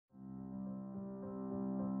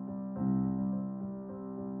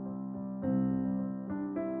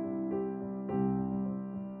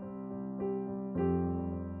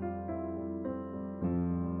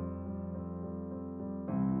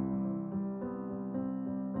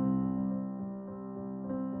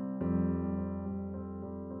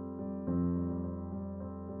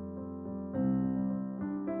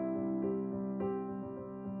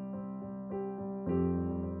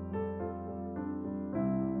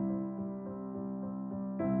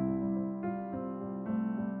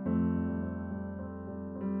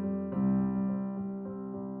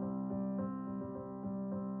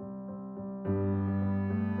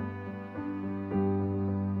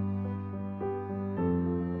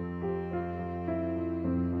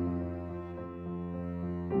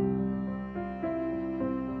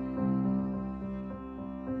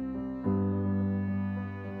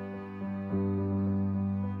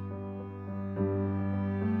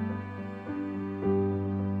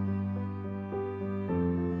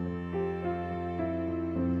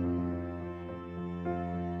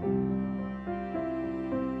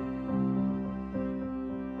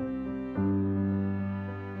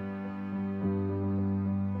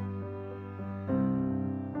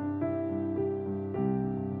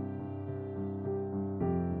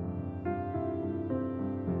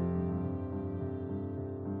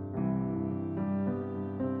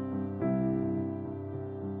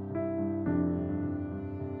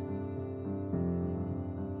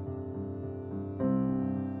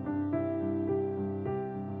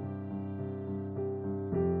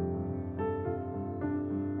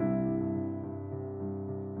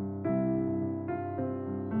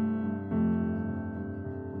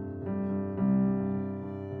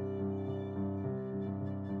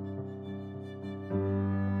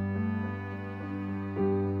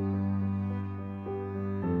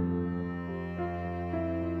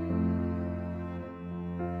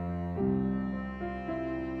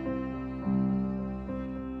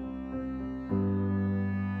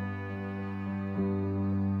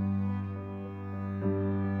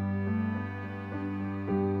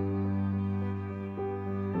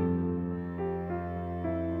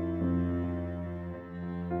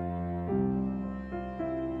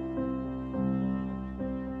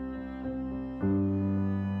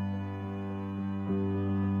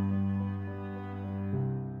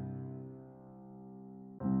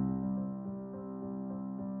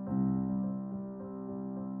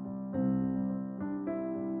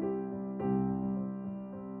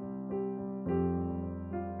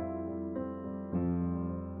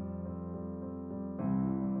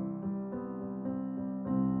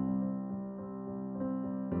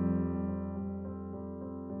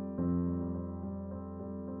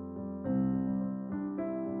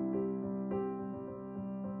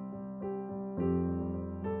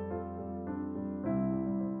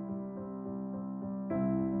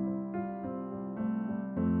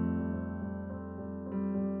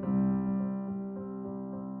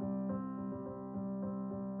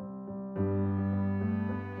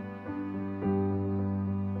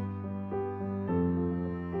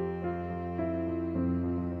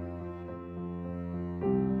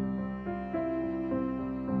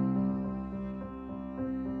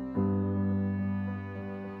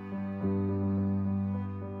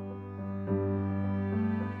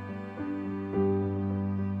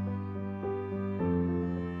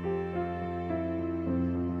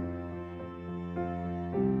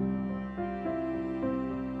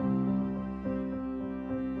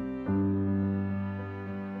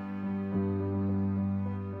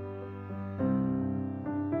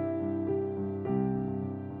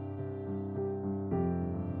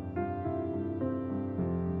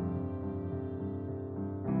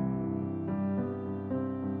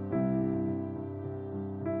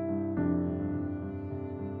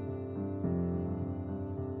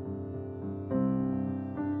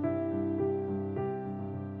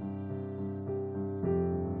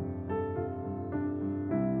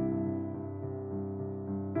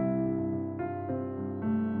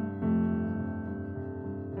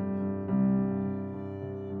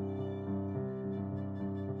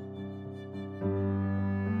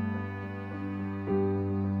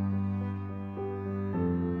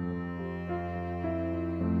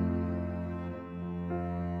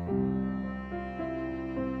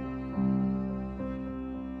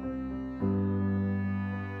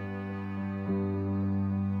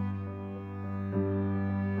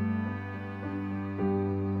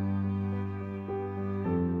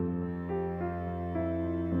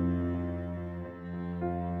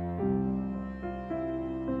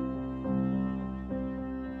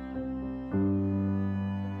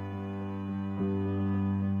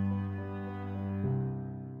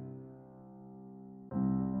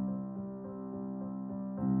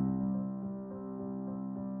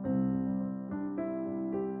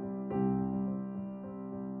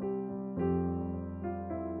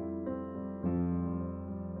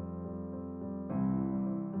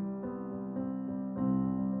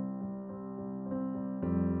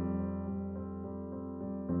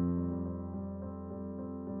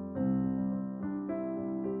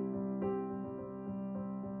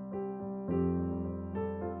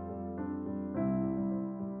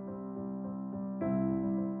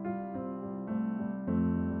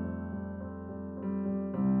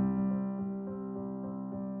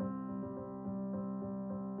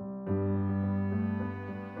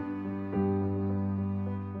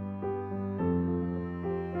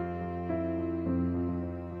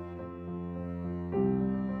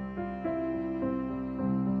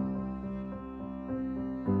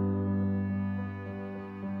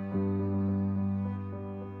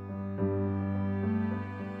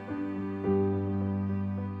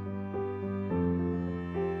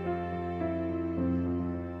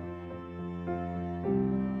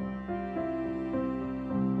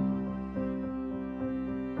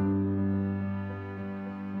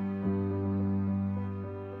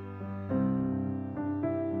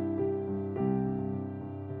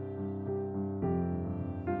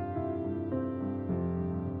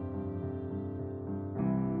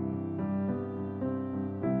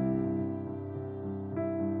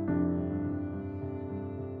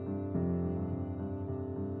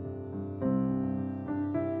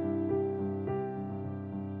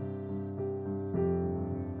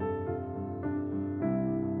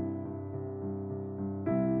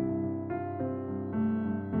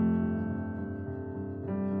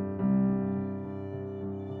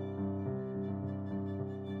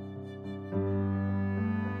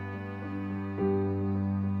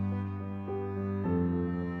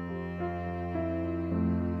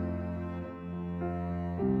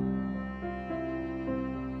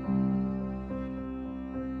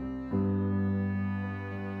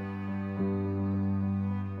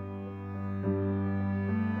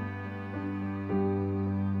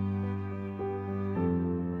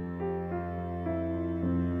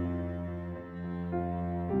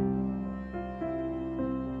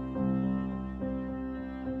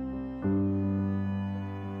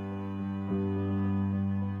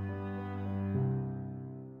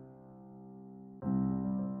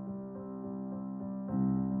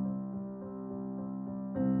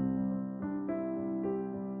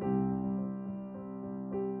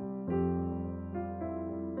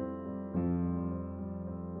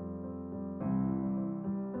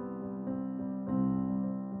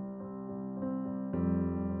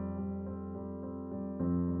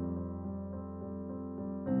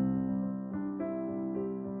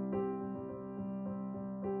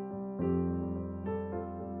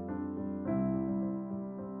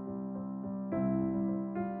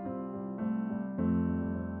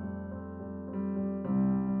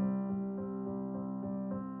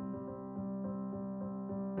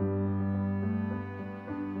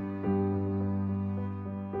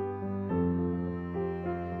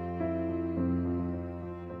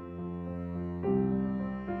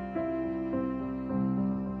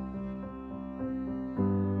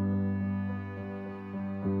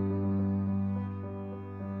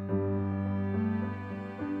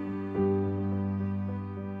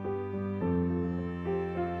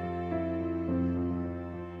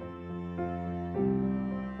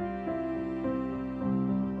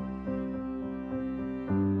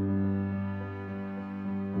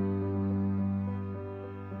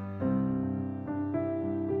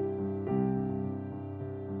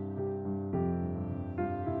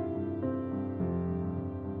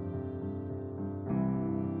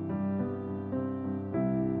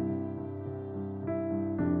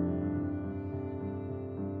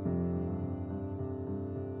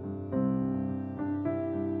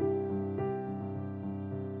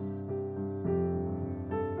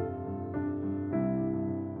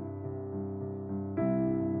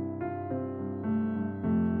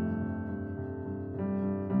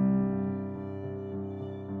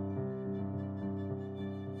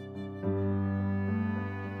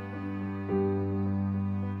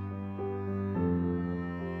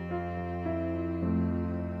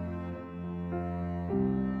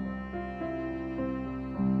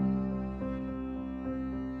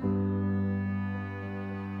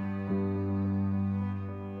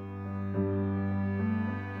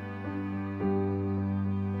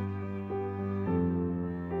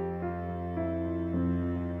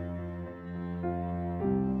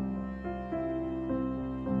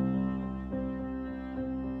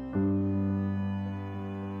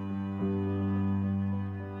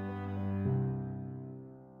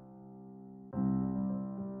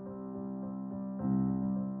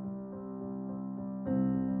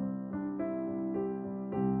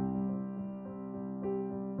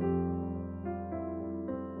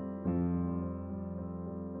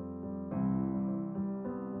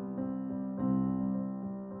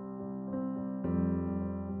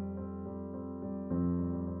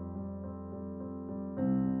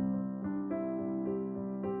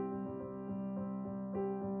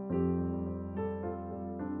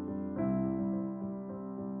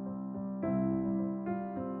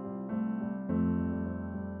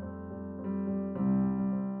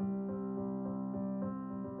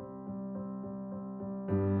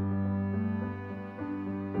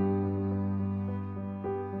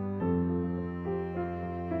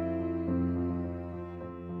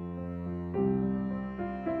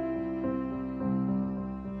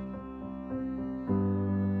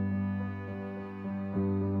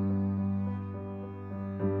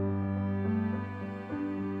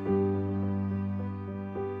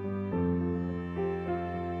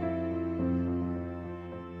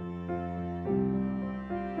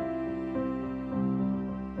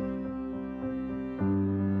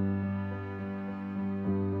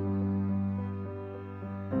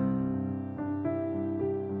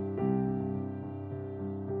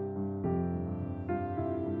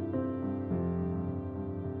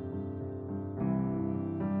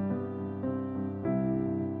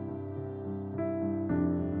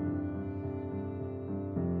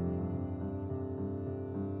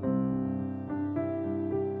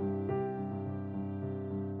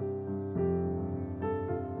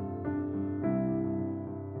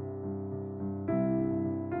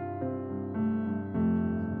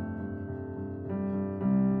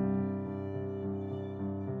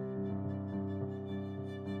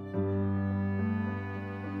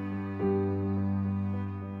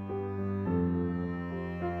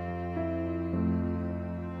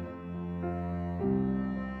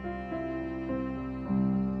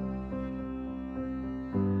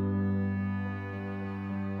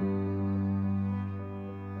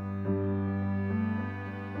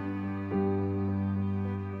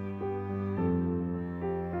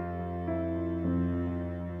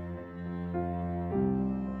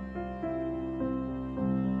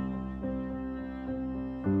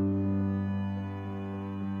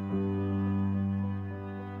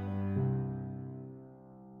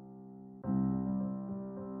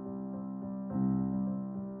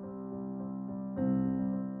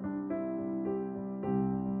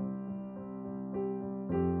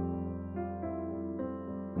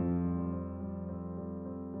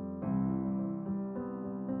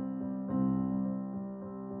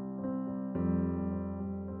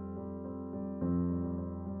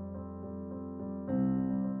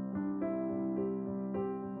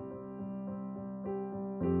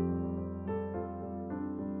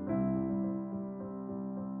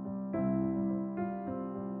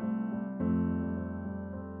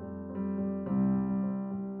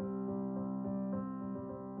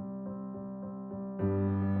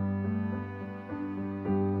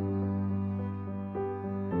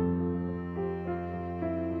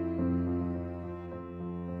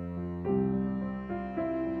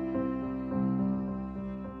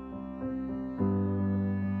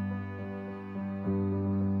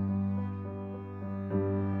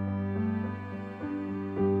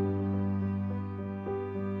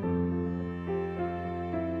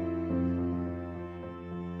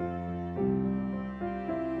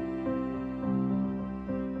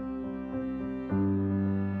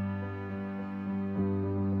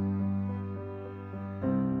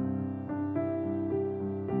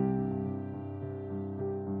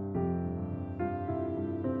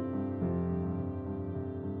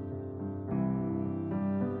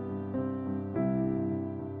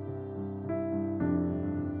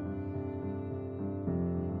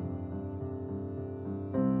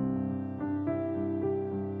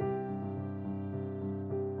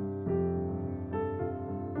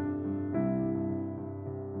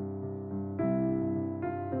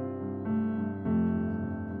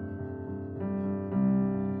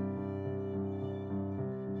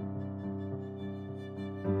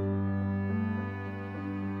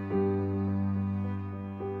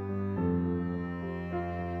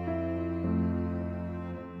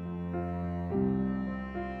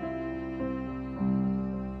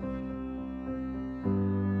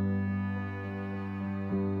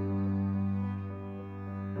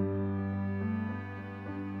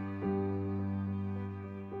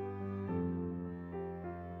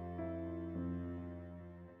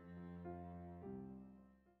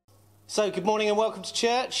So, good morning and welcome to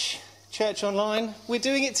church. Church Online. We're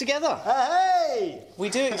doing it together. Hey! We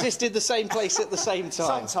do exist in the same place at the same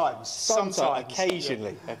time. Sometimes.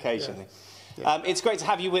 Occasionally. Yeah. It's great to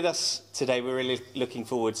have you with us today. We're really looking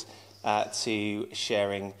forward to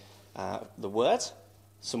sharing the word,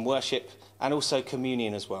 some worship, and also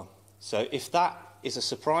communion as well. So if that is a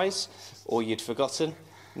surprise or you'd forgotten,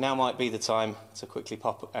 now might be the time to quickly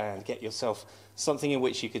pop and get yourself something in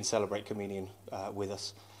which you can celebrate communion with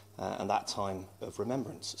us. And that time of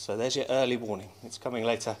remembrance. So there's your early warning. It's coming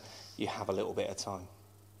later. You have a little bit of time.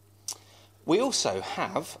 We also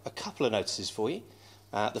have a couple of notices for you.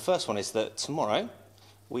 The first one is that tomorrow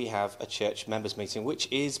we have a church members meeting, which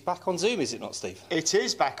is back on Zoom, is it not, Steve? It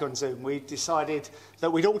is back on Zoom. We decided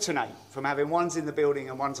that we'd alternate from having ones in the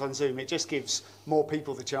building and ones on Zoom. It just gives more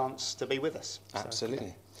people the chance to be with us.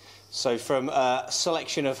 Absolutely. So from a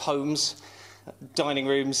selection of homes, dining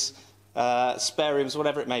rooms, spare rooms,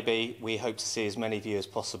 whatever it may be, we hope to see as many of you as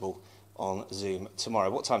possible on Zoom tomorrow.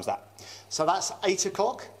 What time's that? So that's 8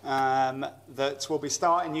 o'clock that we'll be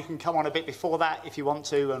starting. You can come on a bit before that if you want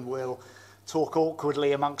to, and we'll talk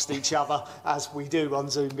awkwardly amongst each other as we do on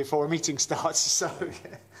Zoom before a meeting starts. So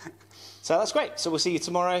that's great. So we'll see you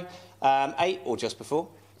tomorrow, 8 or just before,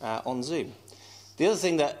 on Zoom. The other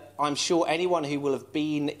thing that I'm sure anyone who will have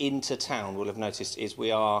been into town will have noticed is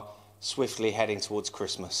we are swiftly heading towards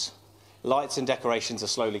Christmas. Lights and decorations are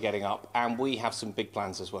slowly getting up, and we have some big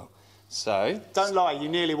plans as well. So don't lie, you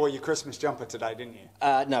nearly wore your Christmas jumper today, didn't you?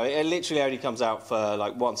 No, it literally only comes out for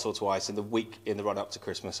like once or twice in the week in the run-up to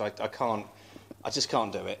Christmas. I just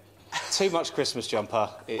can't do it. Too much Christmas jumper,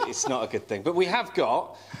 it's not a good thing. But we have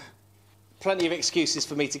got plenty of excuses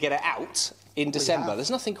for me to get it out in December.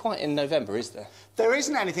 There's nothing quite in November, is there? There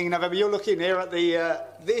isn't anything in November. You're looking here at the,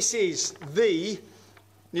 this is the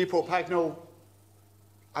Newport Pagnell,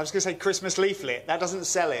 I was going to say Christmas leaflet. That doesn't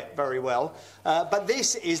sell it very well. But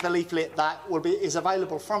this is the leaflet that is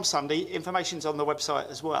available from Sunday. Information's on the website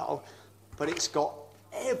as well. But it's got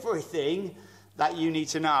everything that you need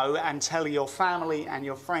to know and tell your family and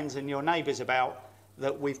your friends and your neighbours about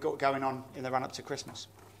that we've got going on in the run-up to Christmas.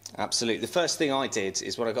 Absolutely. The first thing I did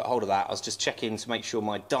is when I got hold of that, I was just checking to make sure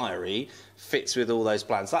my diary fits with all those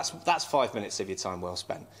plans. That's 5 minutes of your time well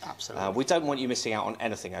spent. Absolutely. We don't want you missing out on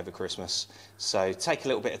anything over Christmas. So take a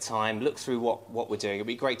little bit of time, look through what we're doing. It'd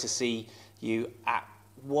be great to see you at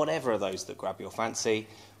whatever of those that grab your fancy,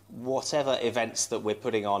 whatever events that we're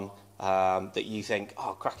putting on that you think,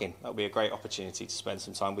 oh, cracking, that'll be a great opportunity to spend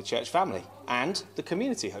some time with church family and the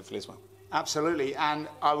community, hopefully, as well. Absolutely. And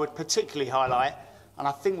I would particularly highlight, and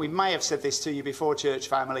I think we may have said this to you before, church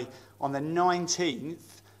family, on the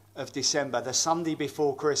 19th of December, the Sunday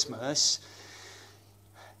before Christmas,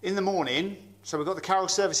 in the morning, so we've got the carol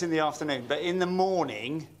service in the afternoon, but in the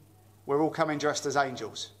morning, we're all coming dressed as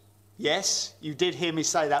angels. Yes, you did hear me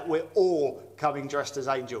say that. We're all coming dressed as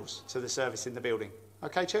angels to the service in the building.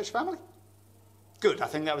 Okay, church family? Good, I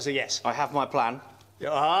think that was a yes. I have my plan.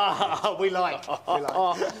 Ah, we like.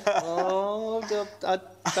 Oh, I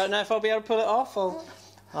don't know if I'll be able to pull it off.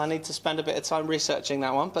 I need to spend a bit of time researching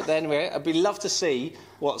that one. But then I'd be love to see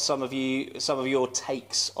what some of your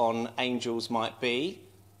takes on angels might be.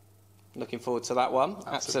 Looking forward to that one.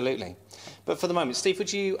 Absolutely. But for the moment, Steve,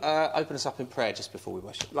 would you open us up in prayer just before we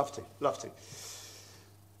worship? Love to.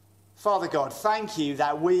 Father God, thank you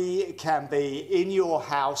that we can be in your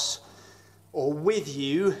house or with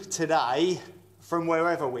you today from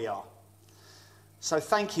wherever we are. So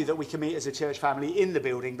thank you that we can meet as a church family in the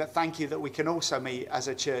building, but thank you that we can also meet as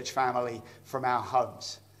a church family from our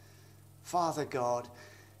homes. Father God,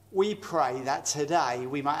 we pray that today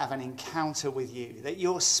we might have an encounter with you, that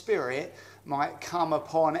your Spirit might come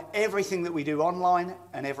upon everything that we do online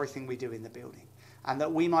and everything we do in the building, and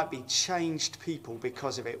that we might be changed people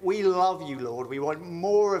because of it. We love you, Lord. We want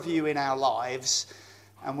more of you in our lives.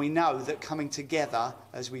 And we know that coming together,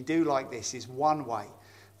 as we do like this, is one way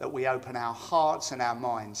that we open our hearts and our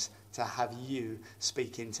minds to have you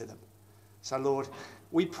speak into them. So, Lord,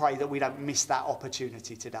 we pray that we don't miss that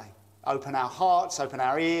opportunity today. Open our hearts, open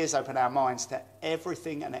our ears, open our minds to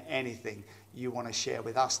everything and anything you want to share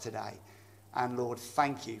with us today. And, Lord,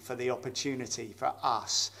 thank you for the opportunity for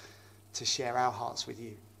us to share our hearts with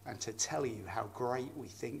you and to tell you how great we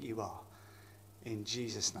think you are. In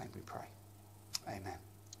Jesus' name we pray. Amen.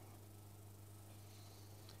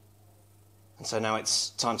 And so now it's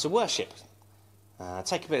time to worship.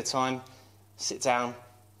 Take a bit of time, sit down,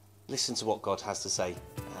 listen to what God has to say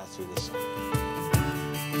through this song.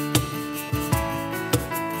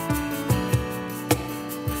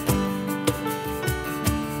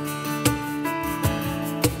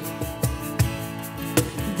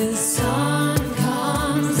 The sun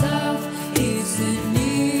comes up.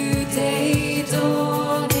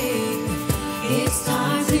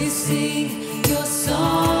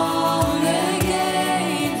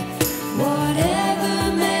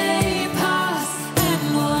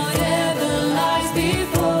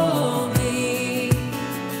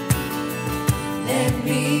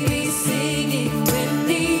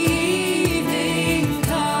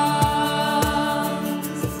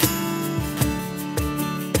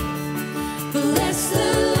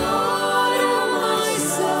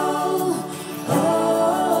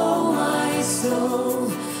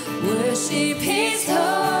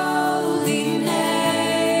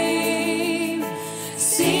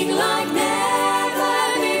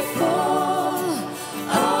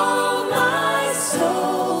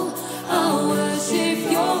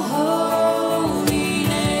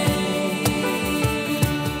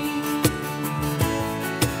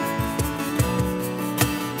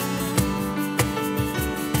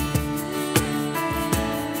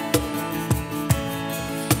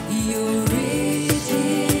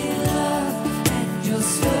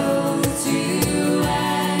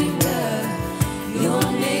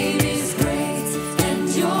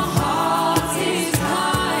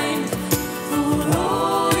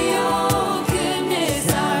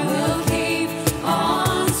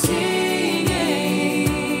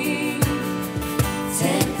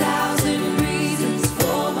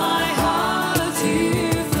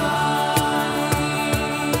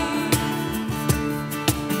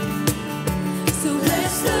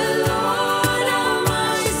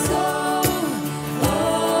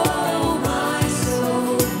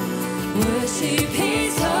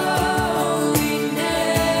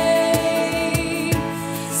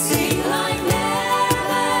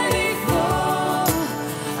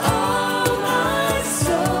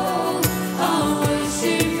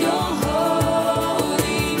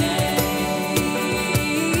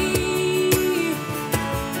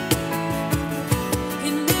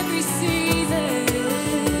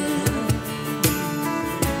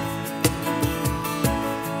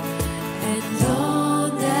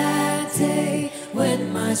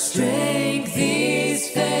 strength is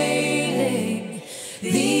failing,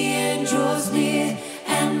 the end draws near,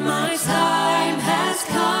 and my time has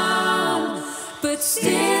come. But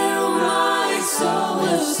still my soul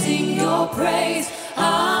will sing your praise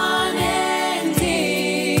unending.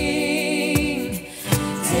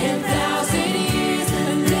 10,000 years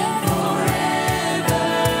and then forevermore.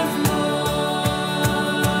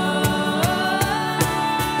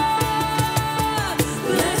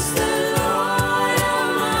 Bless the Lord,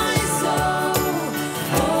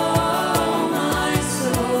 oh my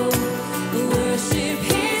soul, worship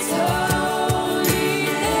His holy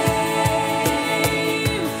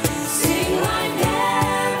name. Sing like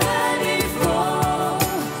never before.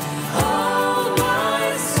 Oh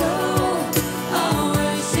my soul, I'll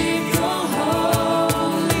worship your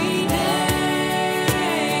holy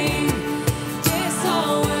name. Yes,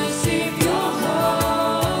 I'll worship your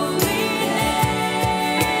holy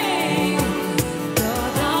name.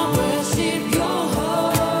 God, I'll worship your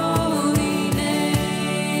holy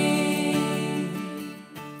name.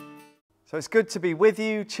 So it's good to be with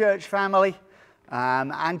you, church family.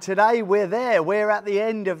 And today we're at the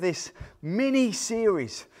end of this mini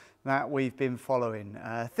series that we've been following,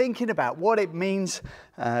 thinking about what it means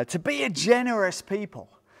to be a generous people.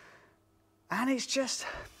 And it's just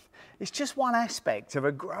one aspect of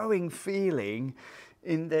a growing feeling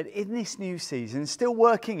in this new season, still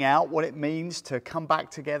working out what it means to come back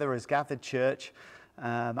together as gathered church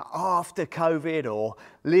after COVID or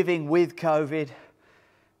living with COVID.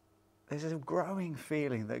 There's a growing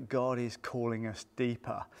feeling that God is calling us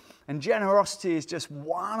deeper. And generosity is just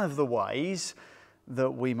one of the ways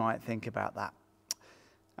that we might think about that.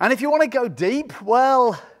 And if you want to go deep,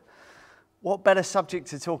 well, what better subject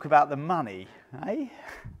to talk about than money, eh?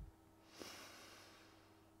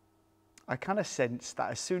 I kind of sense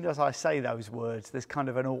that as soon as I say those words, there's kind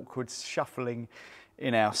of an awkward shuffling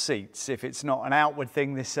in our seats. If it's not an outward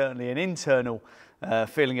thing, there's certainly an internal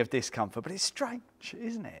feeling of discomfort. But it's strange,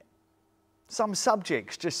 isn't it? Some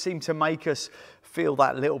subjects just seem to make us feel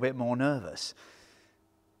that little bit more nervous.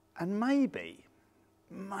 And maybe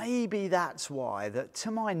that's why, that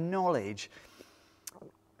to my knowledge,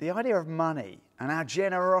 the idea of money and our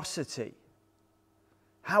generosity,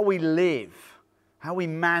 how we live, how we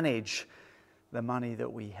manage the money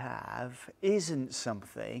that we have, isn't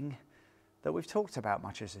something that we've talked about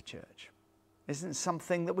much as a church. Isn't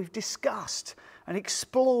something that we've discussed and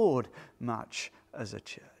explored much as a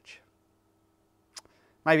church.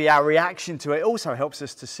 Maybe our reaction to it also helps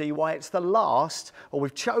us to see why it's the last, or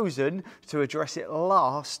we've chosen to address it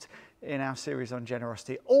last in our series on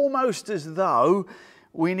generosity. Almost as though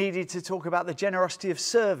we needed to talk about the generosity of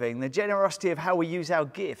serving, the generosity of how we use our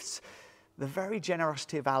gifts, the very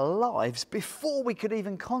generosity of our lives before we could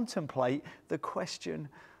even contemplate the question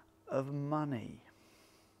of money.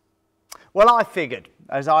 Well, I figured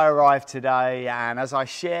as I arrived today and as I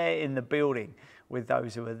share in the building with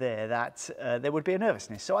those who are there, that there would be a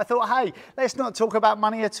nervousness. So I thought, hey, let's not talk about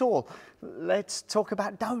money at all. Let's talk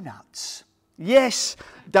about donuts. Yes,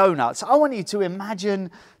 donuts. I want you to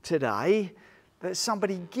imagine today that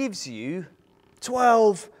somebody gives you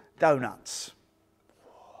 12 donuts.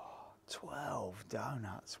 12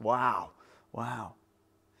 donuts. Wow. Wow.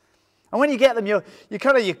 And when you get them, you're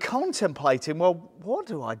contemplating, well, what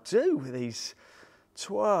do I do with these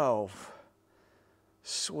 12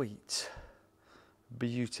 sweet,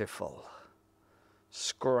 beautiful,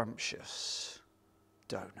 scrumptious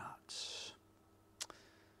donuts?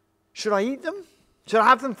 Should I eat them? Should I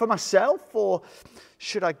have them for myself, or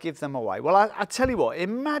should I give them away? Well, I tell you what,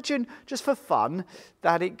 imagine, just for fun,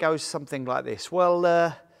 that it goes something like this.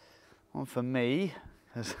 Well, for me,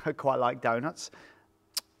 because I quite like donuts,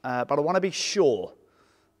 but I want to be sure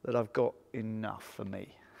that I've got enough for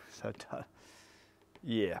me. So,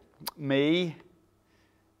 yeah, me,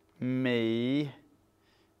 yeah, me,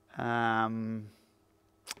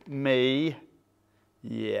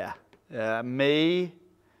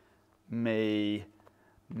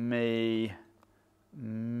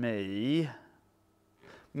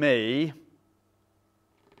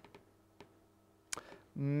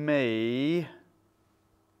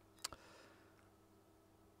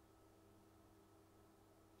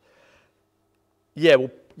 yeah,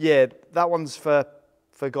 well, yeah, that one's for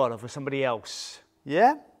God or for somebody else.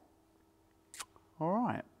 Yeah? All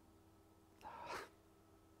right.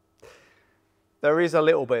 There is a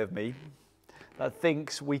little bit of me that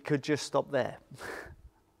thinks we could just stop there.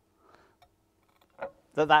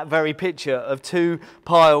 That very picture of two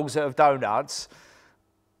piles of donuts,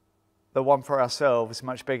 the one for ourselves is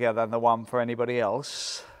much bigger than the one for anybody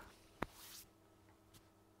else.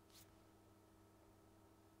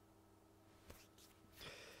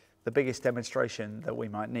 the biggest demonstration that we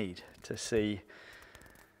might need to see,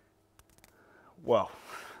 well,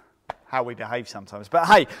 how we behave sometimes. But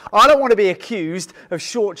hey, I don't want to be accused of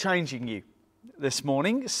shortchanging you this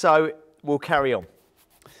morning, so we'll carry on.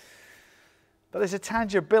 But there's a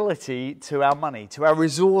tangibility to our money, to our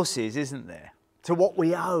resources, isn't there? To what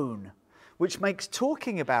we own, which makes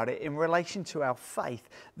talking about it in relation to our faith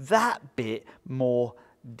that bit more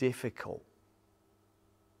difficult.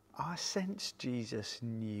 I sense Jesus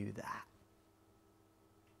knew that.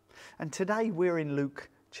 And today we're in Luke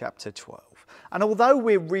chapter 12. And although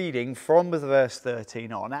we're reading from verse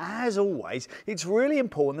 13 on, as always, it's really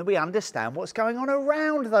important that we understand what's going on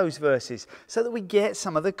around those verses so that we get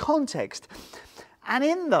some of the context. And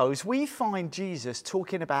in those, we find Jesus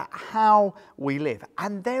talking about how we live.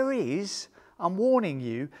 And there is, I'm warning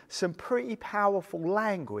you, some pretty powerful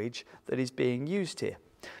language that is being used here.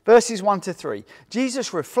 Verses 1 to 3,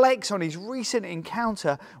 Jesus reflects on his recent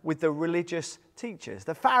encounter with the religious teachers,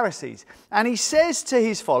 the Pharisees. And he says to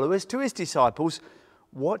his followers, to his disciples,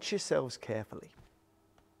 watch yourselves carefully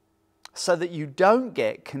so that you don't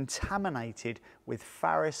get contaminated with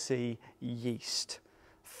Pharisee yeast,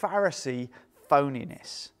 Pharisee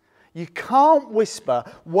phoniness. You can't whisper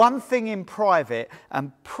one thing in private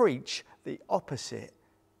and preach the opposite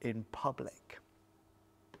in public.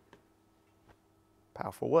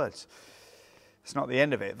 Powerful words. It's not the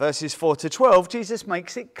end of it. Verses 4 to 12, Jesus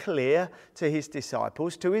makes it clear to his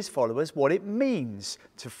disciples, to his followers, what it means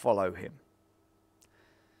to follow him.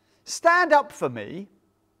 Stand up for me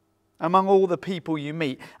among all the people you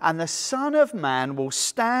meet, and the Son of Man will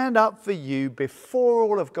stand up for you before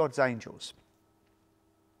all of God's angels.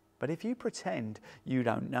 But if you pretend you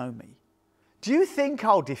don't know me, do you think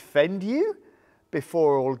I'll defend you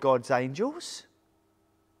before all God's angels?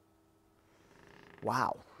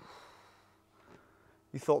 Wow.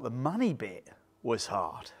 You thought the money bit was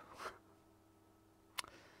hard.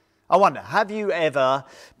 I wonder, have you ever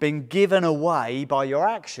been given away by your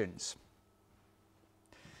actions?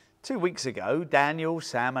 2 weeks ago, Daniel,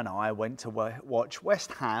 Sam and I went to watch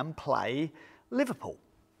West Ham play Liverpool.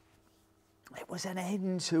 It was an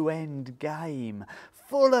end-to-end game,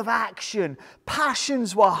 full of action.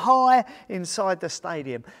 Passions were high inside the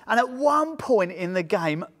stadium. And at one point in the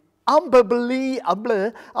game, unbelievably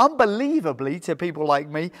to people like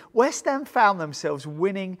me, West Ham found themselves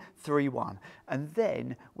winning 3-1. And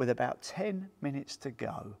then, with about 10 minutes to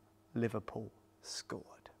go, Liverpool scored.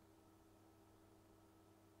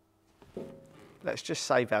 Let's just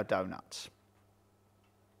save our donuts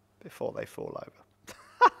before they fall over.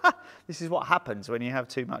 This is what happens when you have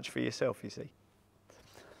too much for yourself, you see.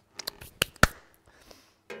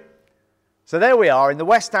 So there we are in the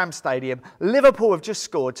West Ham Stadium. Liverpool have just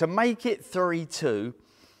scored to make it 3-2.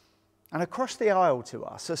 And across the aisle to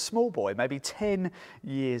us, a small boy, maybe 10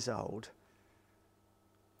 years old,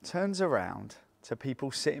 turns around to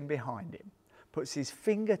people sitting behind him, puts his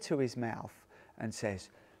finger to his mouth and says,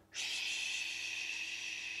 shh.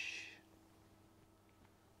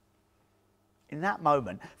 In that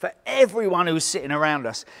moment, for everyone who was sitting around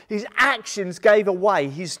us, his actions gave away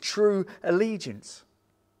his true allegiance.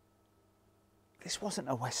 This wasn't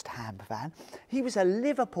a West Ham fan. He was a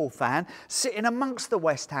Liverpool fan sitting amongst the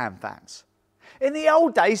West Ham fans. In the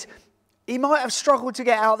old days, he might have struggled to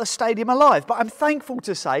get out of the stadium alive, but I'm thankful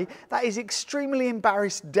to say that his extremely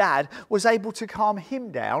embarrassed dad was able to calm him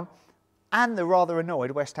down and the rather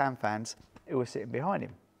annoyed West Ham fans who were sitting behind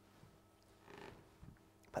him.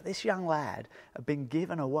 But this young lad had been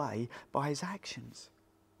given away by his actions.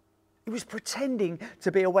 He was pretending to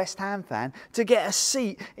be a West Ham fan to get a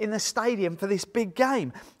seat in the stadium for this big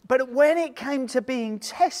game. But when it came to being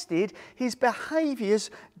tested, his behaviours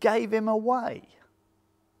gave him away.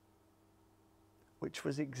 Which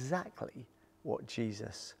was exactly what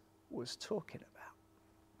Jesus was talking about.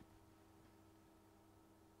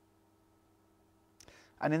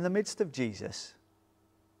 And in the midst of Jesus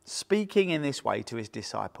speaking in this way to his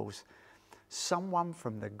disciples, someone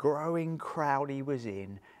from the growing crowd he was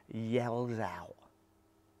in yells out.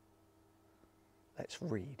 Let's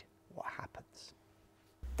read what happens.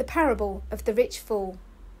 The parable of the rich fool.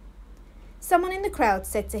 Someone in the crowd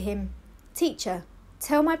said to him, "Teacher,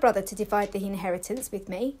 tell my brother to divide the inheritance with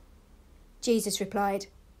me." Jesus replied,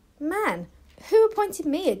 "Man, who appointed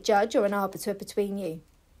me a judge or an arbiter between you?"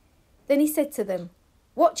 Then he said to them,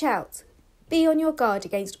 "Watch out. Be on your guard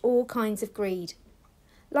against all kinds of greed.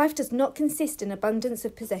 Life does not consist in abundance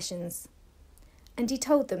of possessions." And he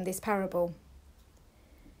told them this parable.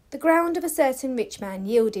 The ground of a certain rich man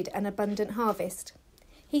yielded an abundant harvest.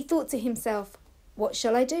 He thought to himself, "What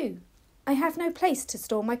shall I do? I have no place to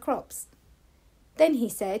store my crops." Then he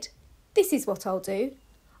said, "This is what I'll do.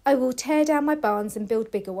 I will tear down my barns and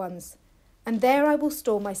build bigger ones, and there I will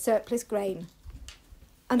store my surplus grain.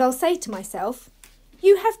 And I'll say to myself,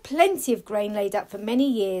 you have plenty of grain laid up for many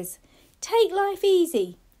years. Take life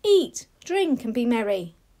easy, eat, drink and be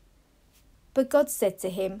merry. But God said to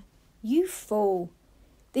him, you fool,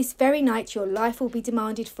 this very night your life will be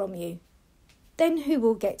demanded from you. Then who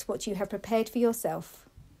will get what you have prepared for yourself?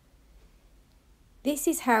 This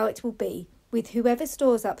is how it will be with whoever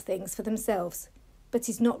stores up things for themselves, but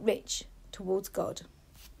is not rich towards God.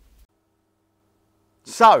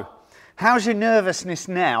 So, how's your nervousness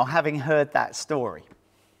now, having heard that story?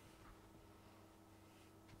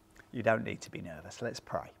 You don't need to be nervous. Let's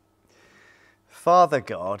pray. Father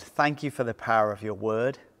God, thank you for the power of your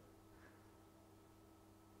word.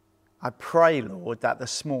 I pray, Lord, that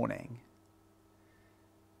this morning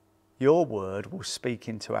your word will speak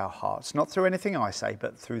into our hearts, not through anything I say,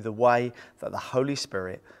 but through the way that the Holy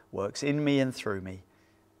Spirit works in me and through me,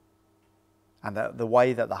 and that the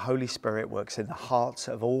way that the Holy Spirit works in the hearts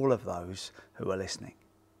of all of those who are listening.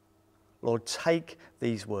 Lord, take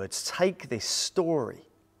these words, take this story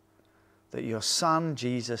that your Son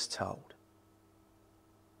Jesus told,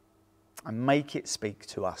 and make it speak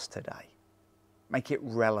to us today. Make it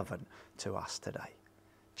relevant to us today.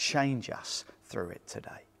 Change us through it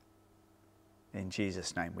today. In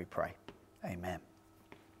Jesus' name we pray. Amen.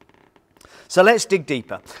 So let's dig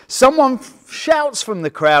deeper. Someone shouts from the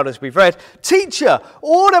crowd as we've read, "Teacher,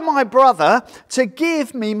 order my brother to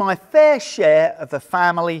give me my fair share of the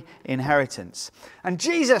family inheritance." And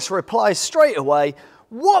Jesus replies straight away,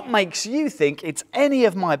 "What makes you think it's any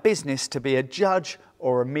of my business to be a judge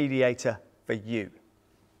or a mediator for you?"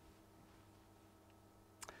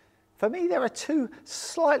 For me, there are two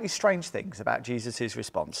slightly strange things about Jesus'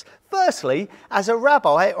 response. Firstly, as a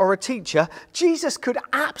rabbi or a teacher, Jesus could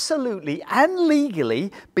absolutely and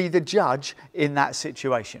legally be the judge in that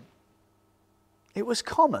situation. It was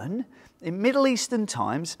common in Middle Eastern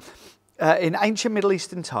times, in ancient Middle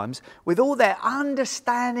Eastern times, with all their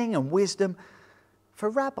understanding and wisdom, for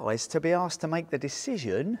rabbis to be asked to make the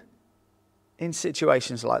decision in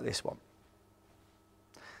situations like this one.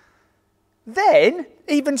 Then,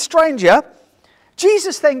 even stranger,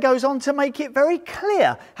 Jesus then goes on to make it very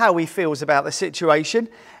clear how he feels about the situation,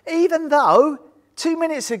 even though 2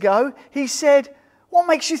 minutes ago he said, "What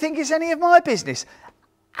makes you think it's any of my business?"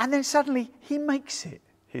 And then suddenly he makes it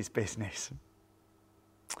his business.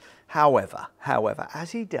 However,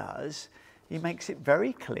 as he does, he makes it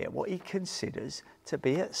very clear what he considers to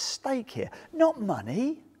be at stake here. Not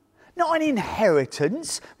money, not an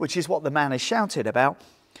inheritance, which is what the man has shouted about,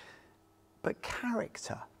 but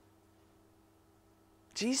character.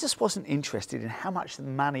 Jesus wasn't interested in how much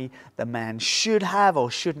money the man should have or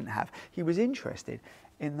shouldn't have. He was interested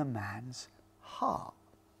in the man's heart.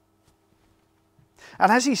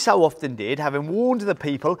 And as he so often did, having warned the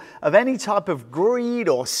people of any type of greed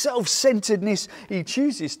or self-centeredness, he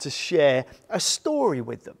chooses to share a story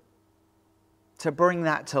with them, to bring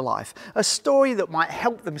that to life. A story that might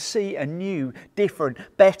help them see a new,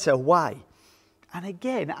 different, better way. And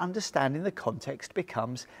again, understanding the context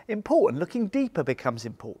becomes important. Looking deeper becomes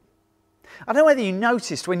important. I don't know whether you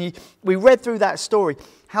noticed when we read through that story,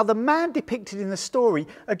 how the man depicted in the story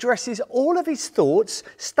addresses all of his thoughts,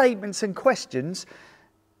 statements and questions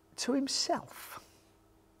to himself.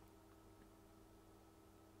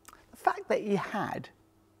 The fact that he had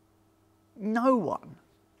no one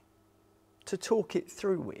to talk it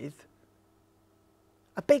through with,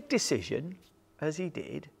 a big decision, as he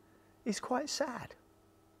did, is quite sad.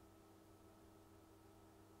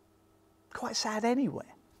 Quite sad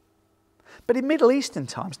anywhere. But in Middle Eastern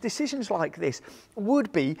times, decisions like this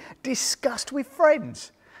would be discussed with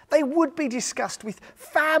friends. They would be discussed with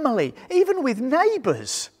family, even with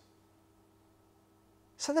neighbours.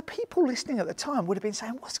 So the people listening at the time would have been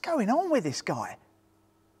saying, "What's going on with this guy?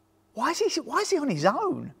 Why is he on his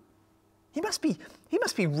own? He must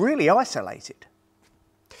be really isolated."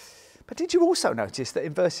 But did you also notice that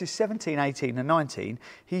in verses 17, 18 and 19,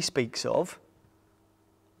 he speaks of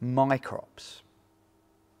my crops,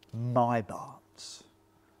 my barns,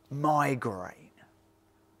 my grain,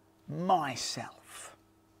 myself.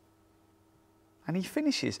 And he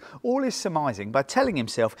finishes all his surmising by telling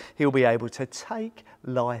himself he'll be able to take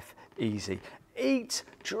life easy, eat,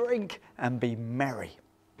 drink and be merry.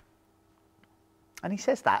 And he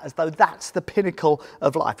says that as though that's the pinnacle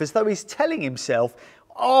of life, as though he's telling himself,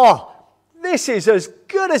 "Oh, this is as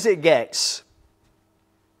good as it gets."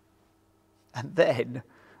 And then,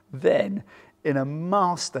 in a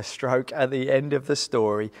masterstroke at the end of the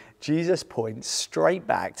story, Jesus points straight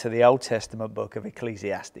back to the Old Testament book of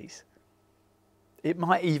Ecclesiastes. It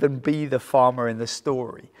might even be the farmer in the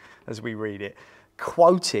story as we read it,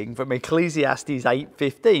 quoting from Ecclesiastes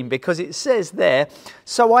 8:15, because it says there,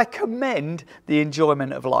 "So I commend the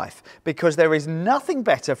enjoyment of life, because there is nothing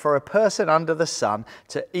better for a person under the sun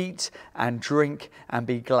to eat and drink and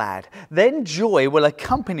be glad. Then joy will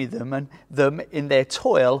accompany them in their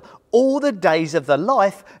toil all the days of the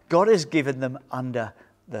life God has given them under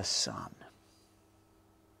the sun."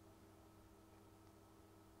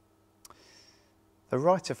 The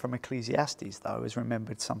writer from Ecclesiastes, though, has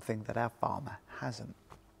remembered something that our farmer hasn't.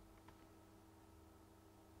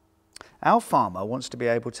 Our farmer wants to be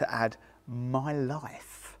able to add my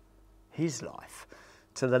life, his life,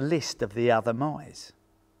 to the list of the other my's.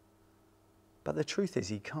 But the truth is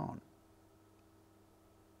he can't.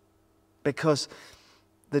 Because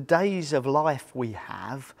the days of life we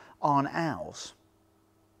have aren't ours.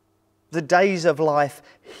 The days of life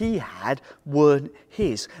he had weren't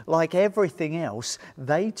his. Like everything else,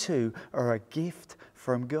 they too are a gift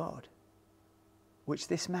from God, which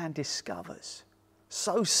this man discovers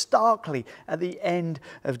so starkly at the end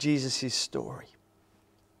of Jesus' story.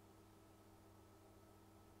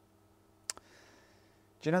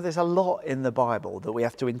 Do you know there's a lot in the Bible that we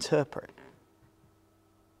have to interpret,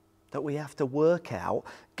 that we have to work out,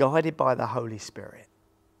 guided by the Holy Spirit,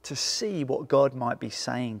 to see what God might be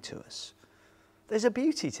saying to us. There's a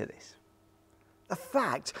beauty to this. The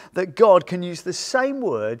fact that God can use the same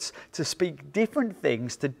words to speak different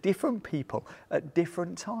things to different people at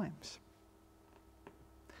different times.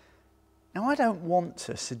 Now, I don't want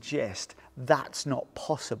to suggest that's not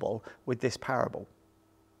possible with this parable.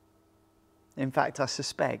 In fact, I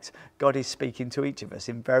suspect God is speaking to each of us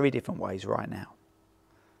in very different ways right now.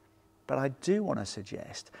 But I do want to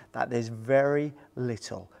suggest that there's very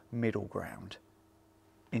little middle ground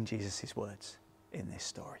in Jesus' words in this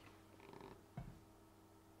story.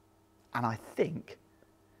 And I think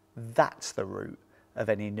that's the root of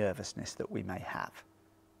any nervousness that we may have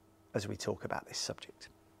as we talk about this subject.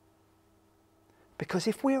 Because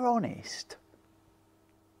if we're honest,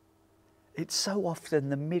 it's so often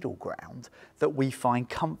the middle ground that we find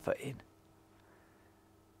comfort in.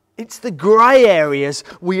 It's the grey areas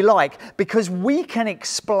we like because we can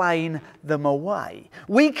explain them away.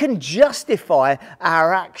 We can justify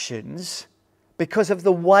our actions because of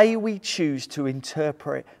the way we choose to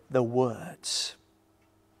interpret the words.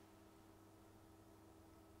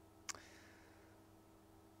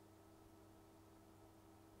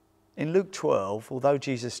 In Luke 12, although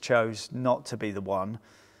Jesus chose not to be the one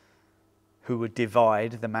who would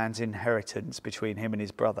divide the man's inheritance between him and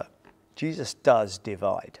his brother, Jesus does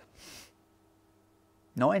divide.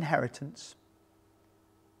 Not inheritance,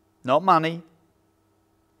 not money,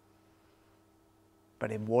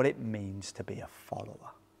 but in what it means to be a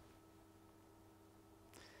follower.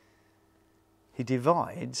 He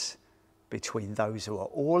divides between those who are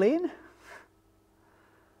all in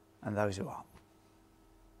and those who aren't.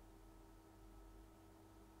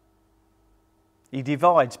 He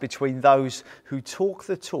divides between those who talk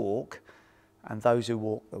the talk and those who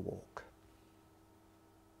walk the walk.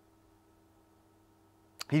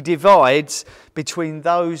 He divides between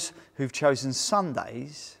those who've chosen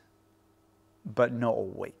Sundays but not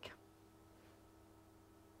all week.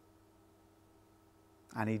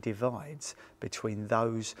 And he divides between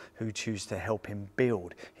those who choose to help him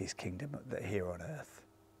build his kingdom here on earth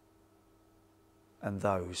and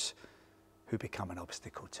those who become an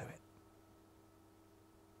obstacle to it.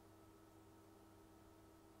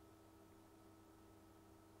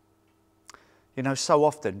 You know, so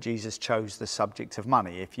often Jesus chose the subject of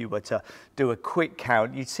money. If you were to do a quick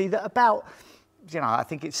count, you'd see that about, I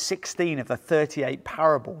think it's 16 of the 38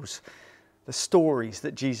 parables, the stories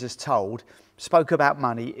that Jesus told, spoke about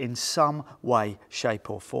money in some way, shape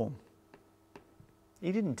or form.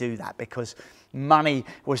 He didn't do that because money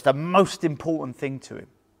was the most important thing to him.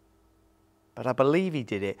 But I believe he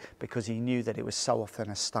did it because he knew that it was so often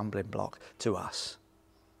a stumbling block to us.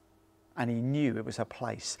 And he knew it was a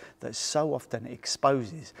place that so often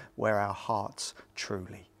exposes where our hearts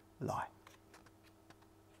truly lie.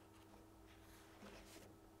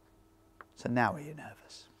 So now are you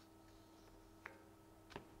nervous?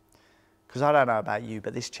 Because I don't know about you,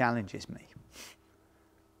 but this challenges me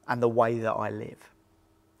and the way that I live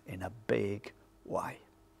in a big way.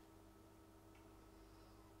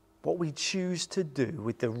 What we choose to do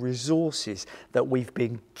with the resources that we've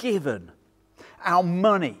been given, our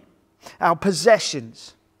money, our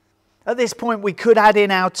possessions. At this point, we could add in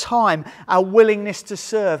our time, our willingness to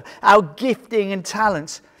serve, our gifting and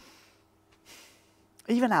talents,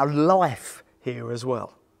 even our life here as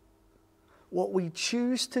well. what we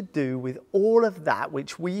choose to do with all of that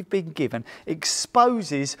which we've been given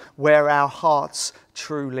exposes where our hearts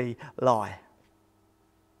truly lie.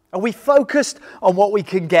 Are we focused on what we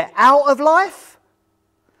can get out of life?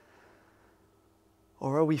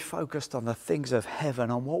 Or are we focused on the things of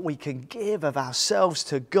heaven, on what we can give of ourselves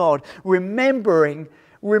to God, remembering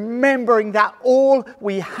that all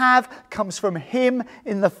we have comes from Him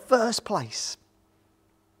in the first place?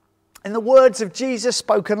 In the words of Jesus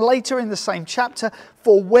spoken later in the same chapter,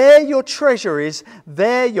 "For where your treasure is,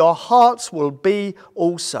 there your hearts will be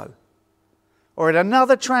also." Or in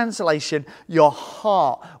another translation, your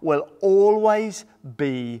heart will always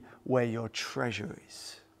be where your treasure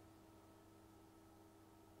is.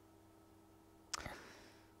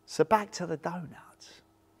 So back to the donuts.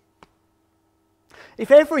 If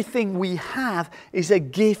everything we have is a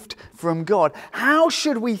gift from God, how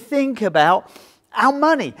should we think about our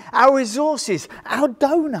money, our resources, our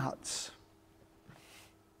donuts?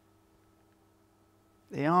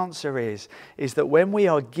 The answer is that when we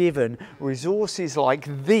are given resources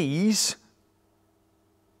like these,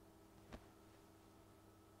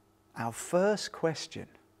 our first question,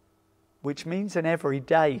 which means an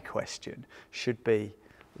everyday question, should be,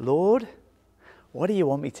 Lord, what do you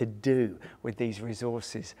want me to do with these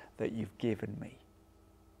resources that you've given me?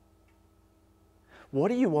 What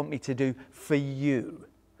do you want me to do for you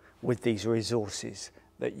with these resources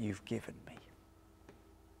that you've given me?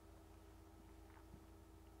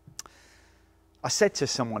 I said to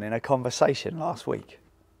someone in a conversation last week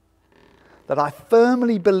that I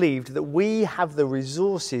firmly believed that we have the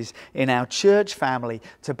resources in our church family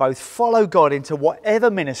to both follow God into whatever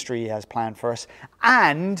ministry He has planned for us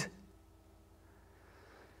and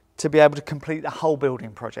to be able to complete the whole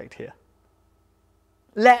building project here.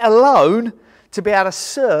 Let alone to be able to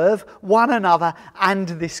serve one another and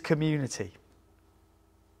this community.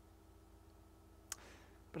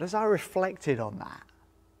 But as I reflected on that,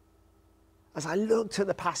 as I looked at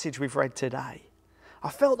the passage we've read today, I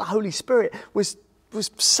felt the Holy Spirit was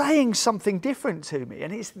saying something different to me,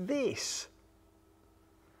 and it's this.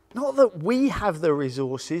 Not that we have the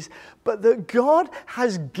resources, but that God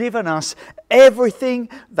has given us everything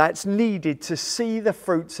that's needed to see the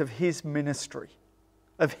fruits of His ministry,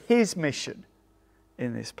 of His mission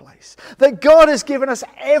in this place. That God has given us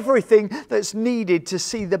everything that's needed to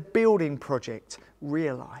see the building project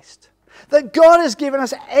realised. That God has given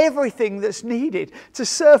us everything that's needed to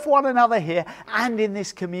serve one another here and in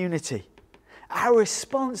this community. Our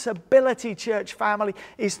responsibility, church family,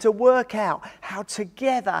 is to work out how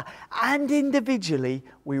together and individually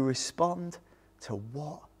we respond to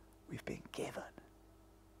what we've been given.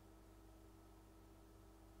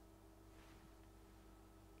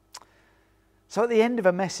 So at the end of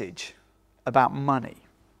a message about money,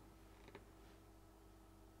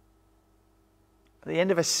 at the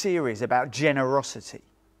end of a series about generosity,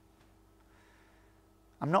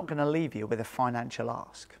 I'm not going to leave you with a financial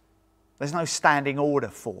ask. There's no standing order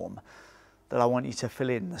form that I want you to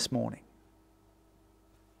fill in this morning.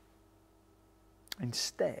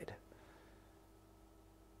 Instead,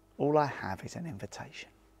 all I have is an invitation.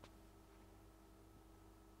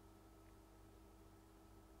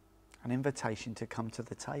 An invitation to come to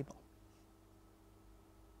the table.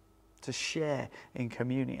 To share in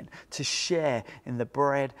communion, to share in the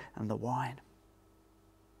bread and the wine.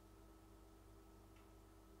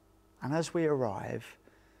 And as we arrive,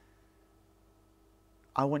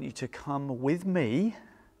 I want you to come with me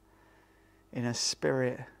in a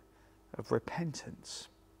spirit of repentance.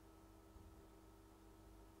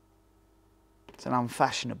 It's an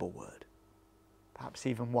unfashionable word, perhaps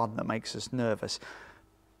even one that makes us nervous,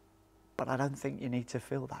 but I don't think you need to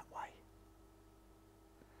feel that way.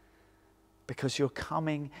 Because you're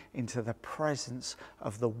coming into the presence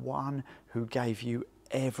of the one who gave you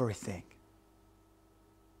everything.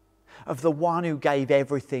 Of the one who gave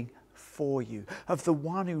everything for you. Of the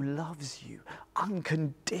one who loves you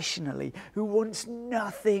unconditionally. Who wants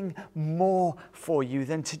nothing more for you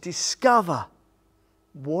than to discover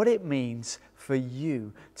what it means for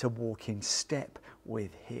you to walk in step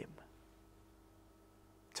with Him.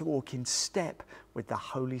 To walk in step with the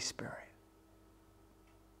Holy Spirit.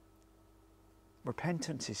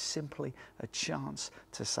 Repentance is simply a chance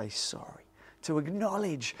to say sorry, to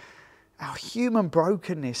acknowledge our human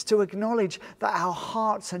brokenness, to acknowledge that our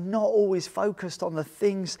hearts are not always focused on the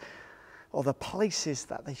things or the places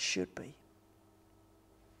that they should be.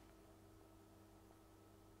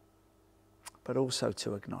 But also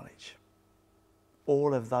to acknowledge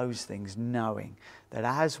all of those things, knowing that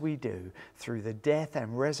as we do, through the death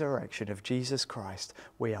and resurrection of Jesus Christ,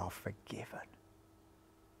 we are forgiven.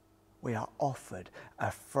 we are offered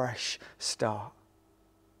a fresh start,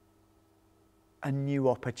 a new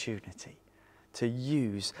opportunity to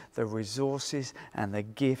use the resources and the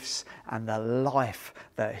gifts and the life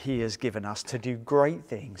that he has given us to do great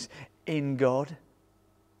things in God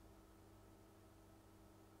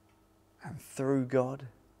and through God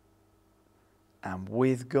and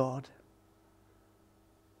with God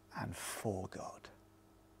and for God.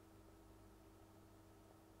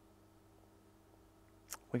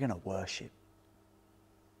 We're going to worship.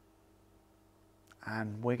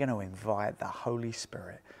 And we're going to invite the Holy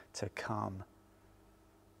Spirit to come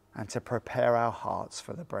and to prepare our hearts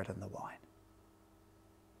for the bread and the wine.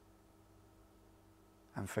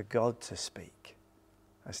 And for God to speak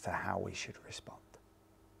as to how we should respond.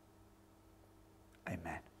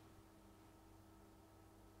 Amen.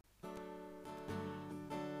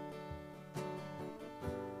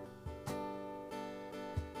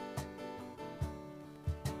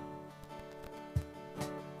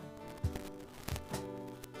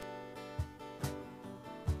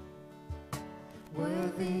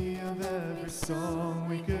 Worthy of every song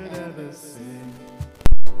we could ever sing,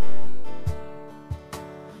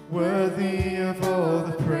 worthy of all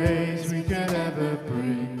the praise we could ever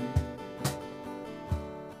bring,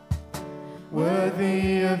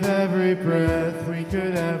 worthy of every breath we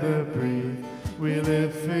could ever breathe. We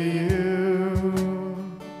live for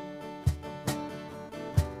you.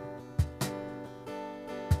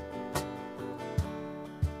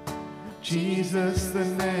 Jesus, the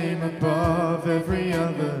name above every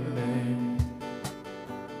other name.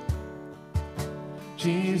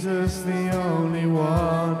 Jesus, the only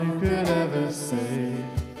one who could ever save.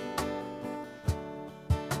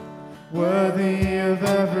 Worthy of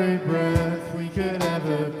every breath we could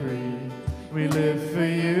ever breathe. We live for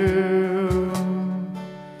you.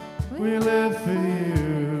 We live for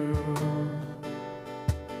you.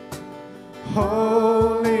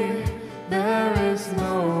 Holy, there is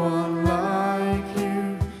no one like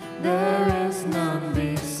you. There is none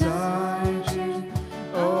beside you.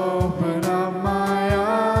 Open up my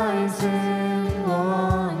eyes in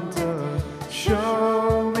wonder.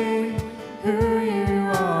 Show me who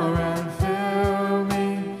you are and fill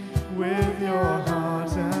me with your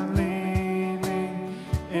heart and lead me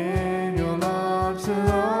in your love to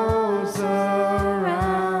those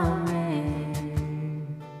around me.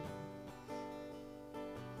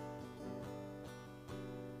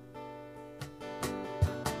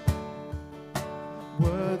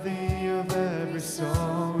 Worthy of every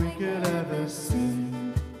song we could ever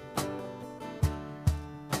sing,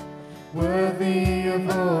 worthy of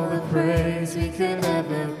all the praise we could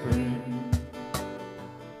ever bring,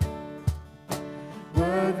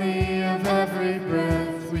 worthy of every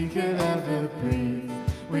breath we could ever breathe.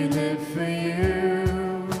 We live for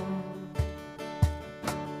you.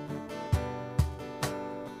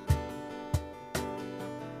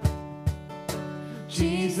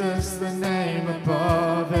 Jesus, the name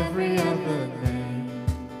above every other name.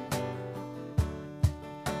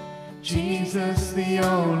 Jesus, the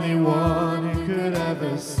only one who could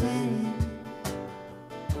ever save.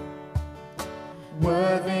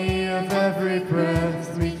 Worthy of every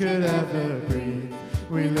breath we could ever breathe.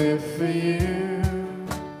 We live for you.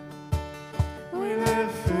 We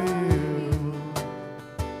live for you.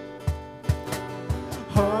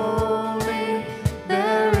 Holy,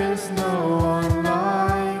 there is no one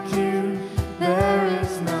like you. There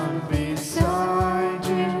is none beside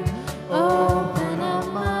you. Open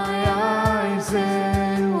up my eyes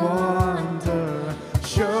in wonder.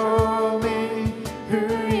 Show me who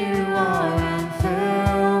you are and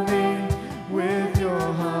fill me with your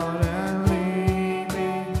heart and lead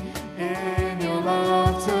me in your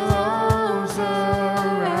love to those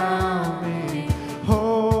around me.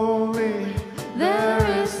 Holy, there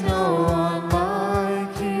is no one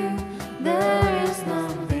like you. There is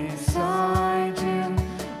none beside you.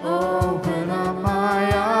 Open up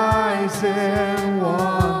my eyes in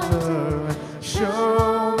wonder.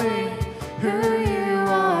 Show me who you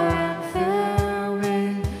are and fill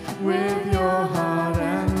me with your heart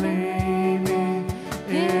and lead me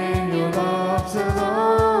in your love to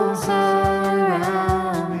those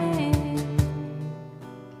around me.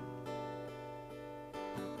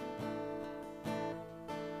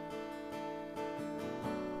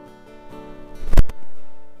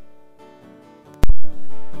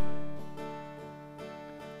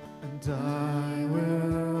 And I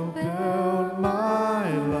will build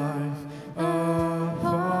my life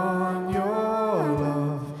upon your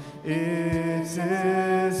love. It is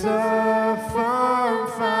a firm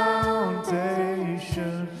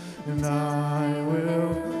foundation, and I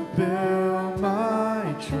will build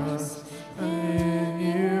my trust in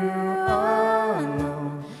you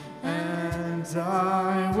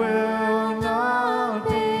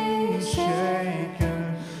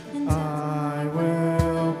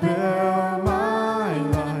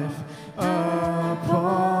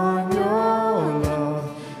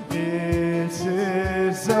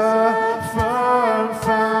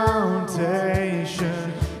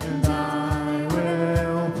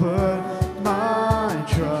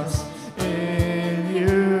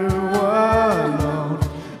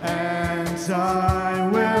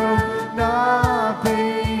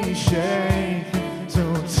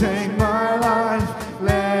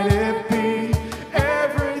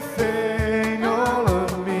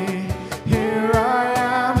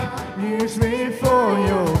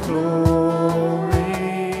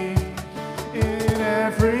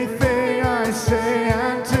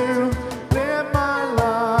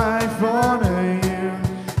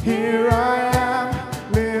Here I am,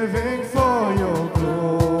 living for your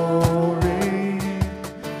glory.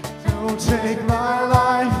 Don't take my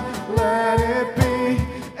life, let it be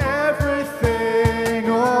everything,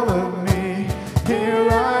 all of me. Here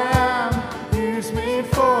I am, use me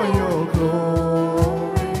for your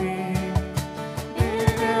glory.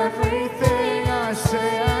 In everything I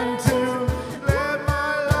say and do, let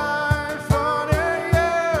my life honor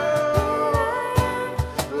you.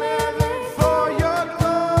 Living for your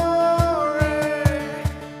glory.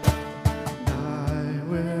 I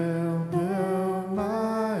will build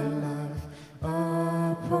my life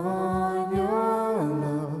upon your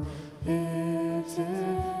love. It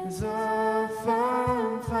is a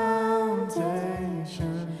firm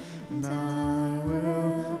foundation, and I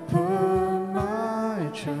will put my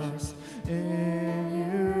trust in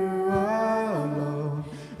you alone,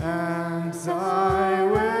 and I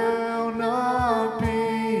will not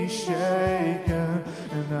be shaken,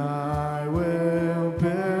 and I will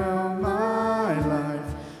build my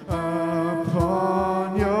life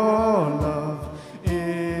upon your love.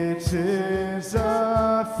 It is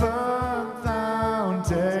a firm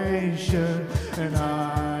foundation, and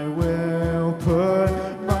I will put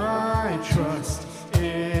my trust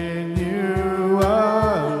in you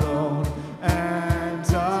alone, and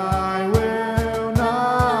I will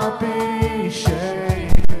not be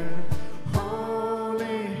shaken.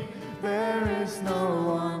 Holy, there is no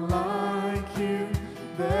one like you,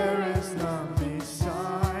 there is none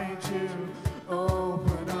beside you.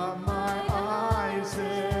 Open up my eyes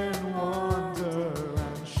in wonder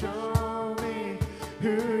and show me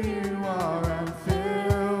who you are, and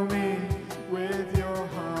fill me with your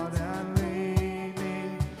heart and lead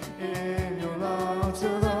me in your love to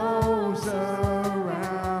those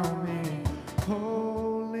around me.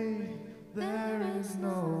 Holy, there is no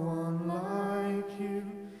one like you,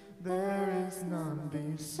 there is none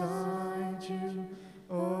beside you.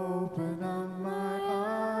 Open up my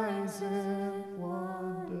eyes in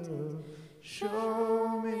wonder,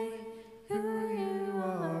 show me who you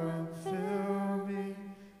are, and fill me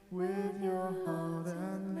with your heart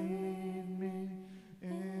and lead me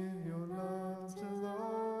in your love to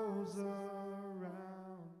those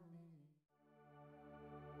around me.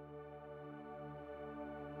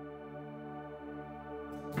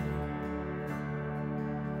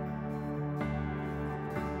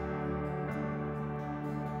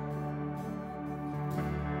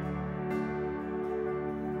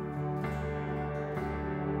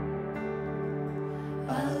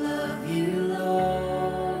 I love you,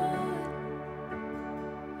 Lord.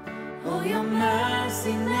 Oh, your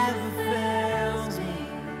mercy never fails me.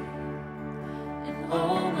 In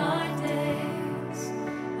all my days,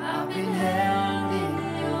 I've been held in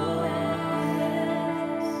your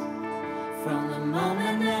hands. From the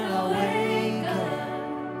moment that I wake up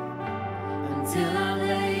until I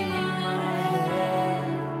lay my head,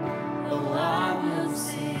 oh, I will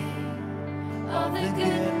sing of the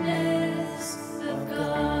goodness of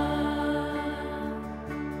God.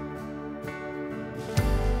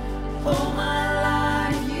 All my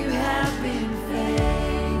life you have been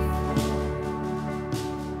faithful,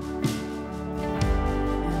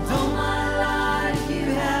 and all my life you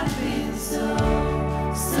have been so,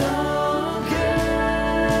 so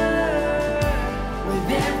good. With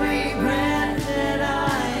every breath that I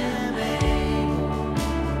am able,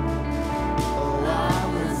 oh, I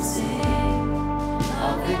will sing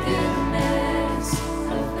of the goodness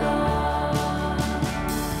of God.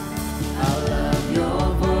 I love your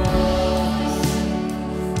voice.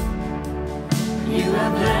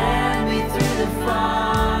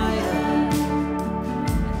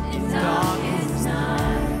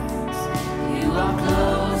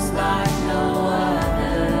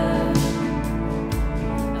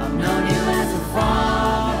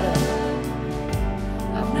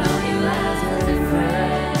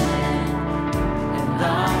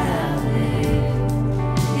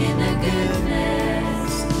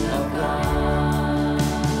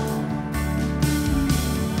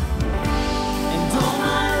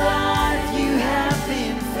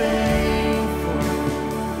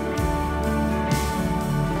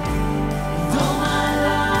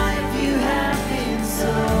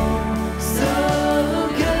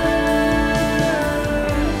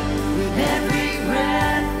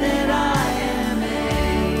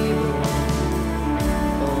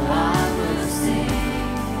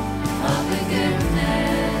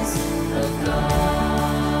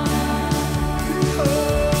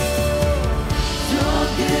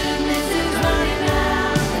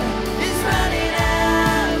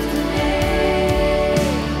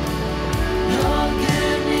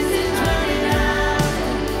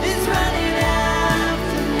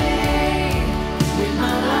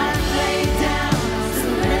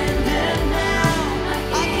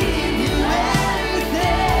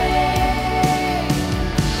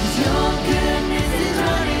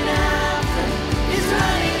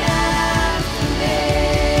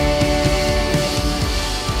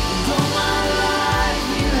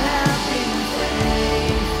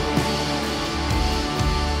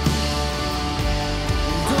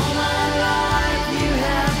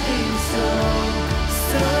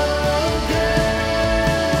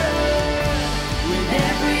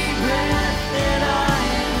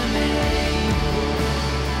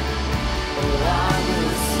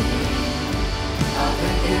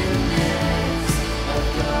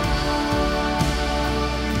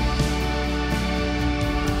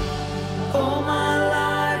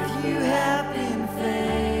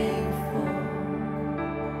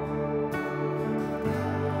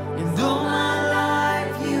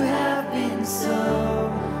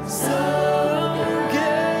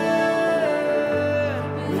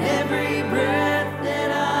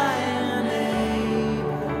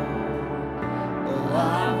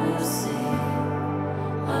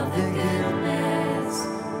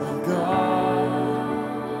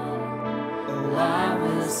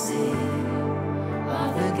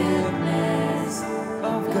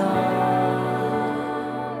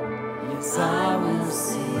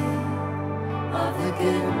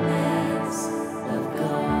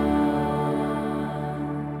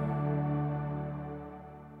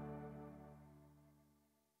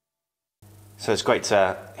 So it's great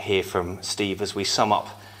to hear from Steve as we sum up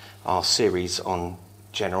our series on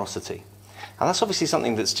generosity. And that's obviously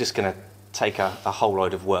something that's just going to take a whole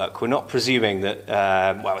load of work. We're not presuming that,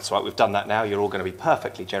 well, it's right, we've done that now, you're all going to be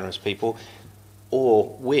perfectly generous people,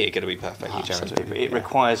 or we're going to be perfectly generous people. It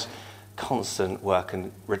requires constant work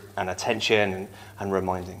and attention and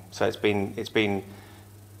reminding. So it's been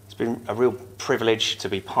a real privilege to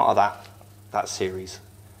be part of that series.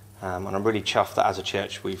 And I'm really chuffed that as a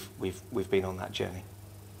church we've been on that journey.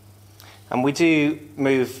 And we do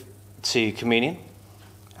move to communion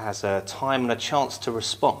as a time and a chance to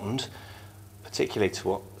respond, particularly to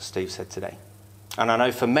what Steve said today. And I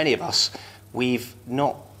know for many of us, we've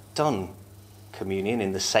not done communion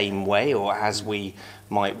in the same way or as we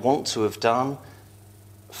might want to have done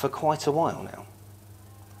for quite a while now.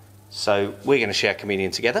 So we're going to share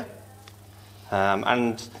communion together.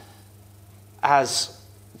 And as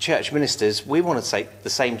church ministers, we want to take the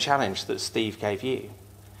same challenge that Steve gave you.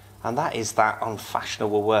 And that is that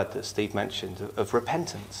unfashionable word that Steve mentioned of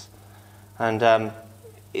repentance. And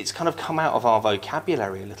it's kind of come out of our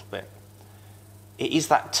vocabulary a little bit. It is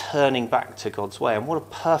that turning back to God's way. And what a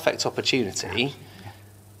perfect opportunity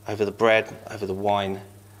over the bread, over the wine,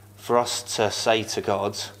 for us to say to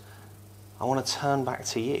God, I want to turn back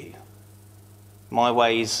to you. My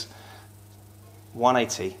ways,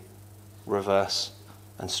 180, reverse,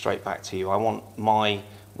 and straight back to you. I want my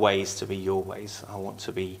ways to be your ways. I want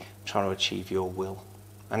to be trying to achieve your will.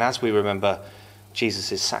 And as we remember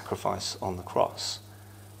Jesus' sacrifice on the cross,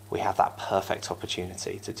 we have that perfect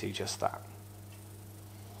opportunity to do just that.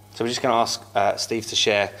 So we're just going to ask Steve to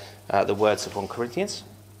share the words of 1 Corinthians,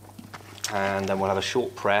 and then we'll have a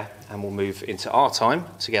short prayer, and we'll move into our time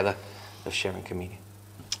together of sharing communion.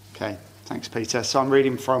 Okay, thanks, Peter. So I'm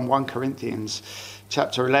reading from 1 Corinthians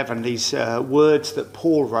chapter 11, these words that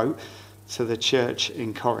Paul wrote to the church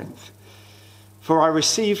in Corinth. For I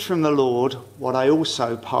received from the Lord what I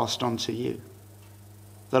also passed on to you.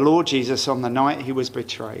 The Lord Jesus, on the night he was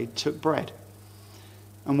betrayed, took bread.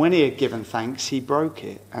 And when he had given thanks, he broke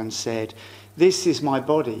it and said, This is my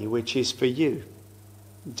body, which is for you.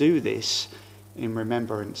 Do this in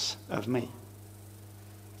remembrance of me.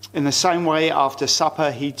 In the same way, after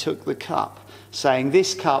supper, he took the cup, saying,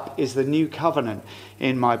 This cup is the new covenant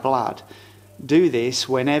in my blood. Do this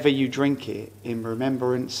whenever you drink it in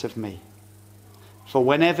remembrance of me. For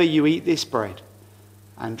whenever you eat this bread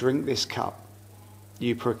and drink this cup,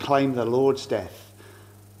 you proclaim the Lord's death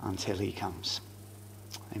until he comes.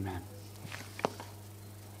 Amen.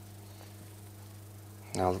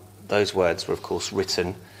 Now, those words were, of course,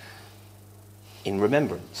 written in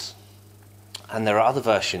remembrance. And there are other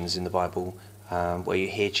versions in the Bible where you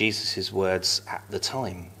hear Jesus' words at the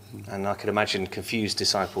time. And I can imagine confused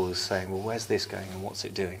disciples saying, well, where's this going and what's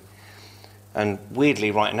it doing? And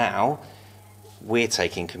weirdly, right now, we're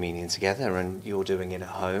taking communion together and you're doing it at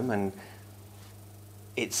home. And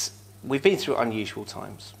we've been through unusual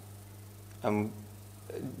times.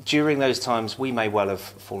 During those times, we may well have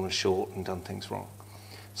fallen short and done things wrong.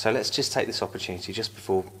 So let's just take this opportunity just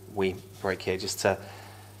before we break here, just to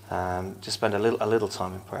just spend a little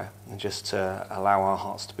time in prayer and just to allow our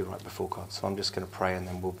hearts to be right before God. So I'm just going to pray and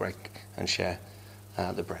then we'll break and share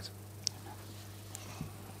the bread.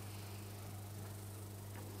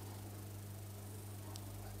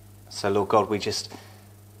 So Lord God, we just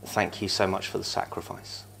thank you so much for the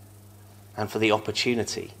sacrifice and for the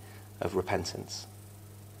opportunity of repentance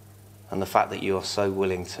and the fact that you are so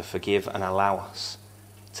willing to forgive and allow us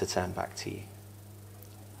to turn back to you.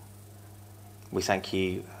 We thank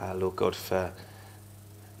you, Lord God, for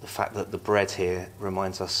the fact that the bread here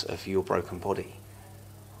reminds us of your broken body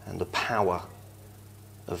and the power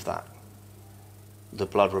of that. The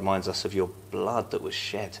blood reminds us of your blood that was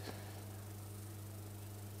shed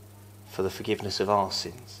for the forgiveness of our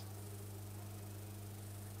sins.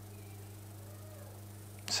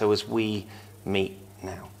 So as we meet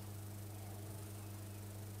now,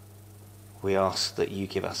 we ask that you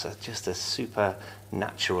give us just a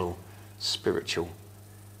supernatural, spiritual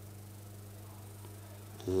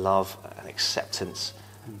love and acceptance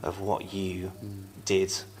of what you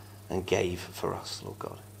did and gave for us, Lord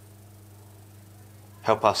God.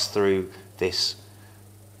 Help us through this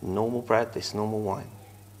normal bread, this normal wine,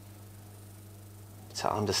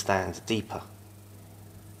 to understand deeper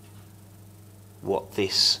what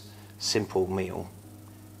this simple meal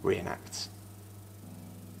reenacts.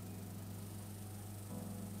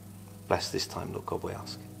 Bless this time, Lord God, we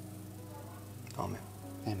ask. Amen.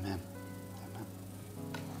 Amen.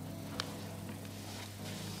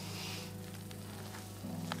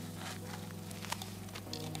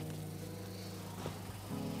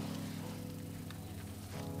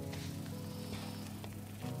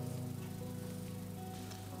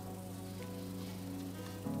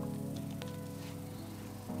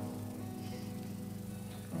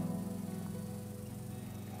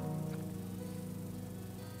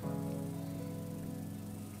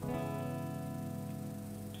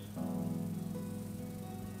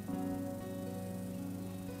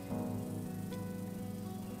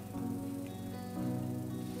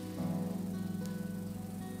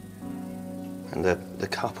 And the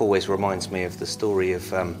cup always reminds me of the story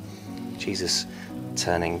of Jesus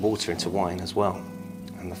turning water into wine as well.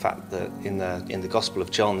 And the fact that in the Gospel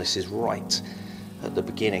of John, this is right at the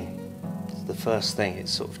beginning. It's the first thing.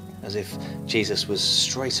 It's sort of as if Jesus was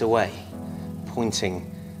straight away pointing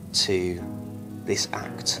to this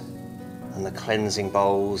act and the cleansing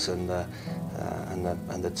bowls and the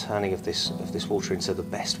turning of this water into the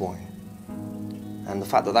best wine. And the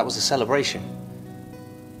fact that was a celebration.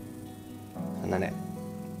 And then it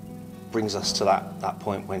brings us to that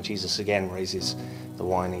point when Jesus again raises the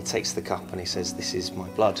wine. He takes the cup and he says, "This is my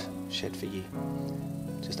blood shed for you."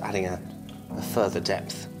 Just adding a further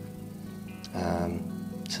depth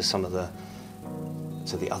to some of the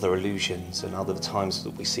other allusions and other times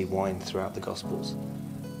that we see wine throughout the Gospels.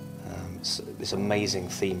 So this amazing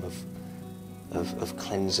theme of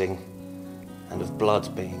cleansing and of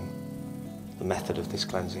blood being the method of this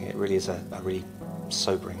cleansing. It really is a really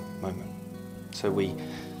sobering moment. So we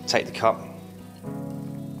take the cup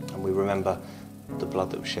and we remember the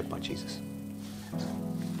blood that was shed by Jesus.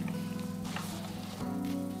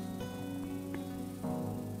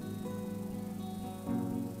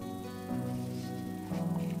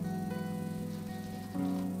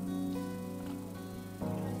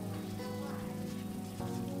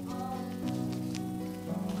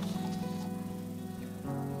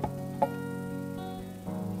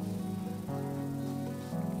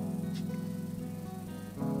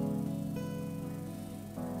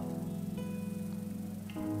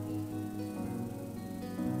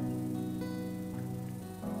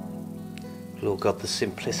 Lord God, the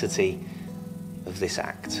simplicity of this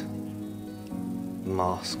act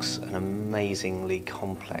masks an amazingly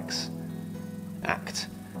complex act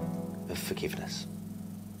of forgiveness.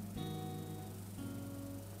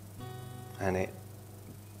 And it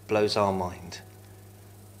blows our mind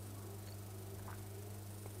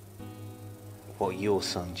what your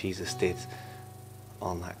Son Jesus did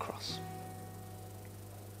on that cross.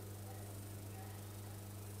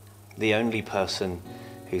 The only person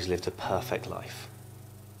who's lived a perfect life.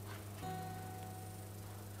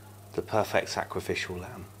 The perfect sacrificial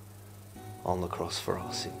lamb on the cross for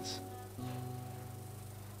our sins.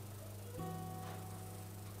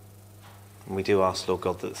 And we do ask, Lord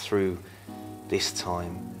God, that through this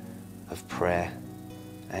time of prayer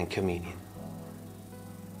and communion,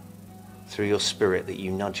 through your Spirit, that you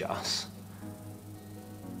nudge us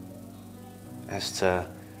as to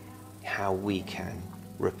how we can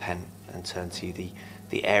repent and turn to you,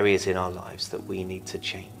 the areas in our lives that we need to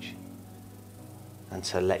change and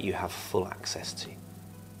to let you have full access to.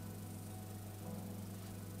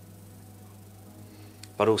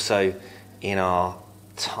 But also in our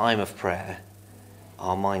time of prayer,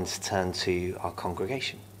 our minds turn to our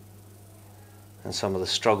congregation and some of the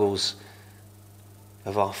struggles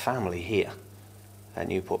of our family here at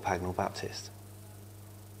Newport Pagnell Baptist.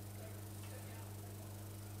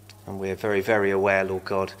 And we're very, very aware, Lord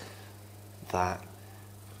God, that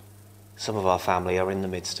some of our family are in the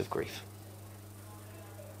midst of grief.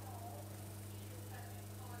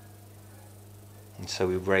 And so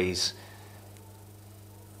we raise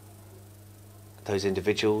those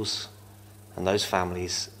individuals and those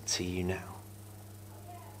families to you now.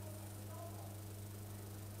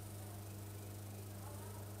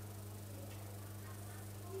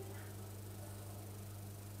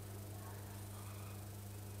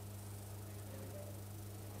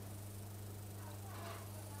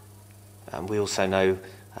 And we also know,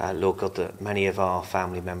 Lord God, that many of our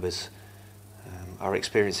family members are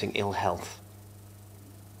experiencing ill health.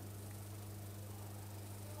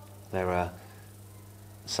 There are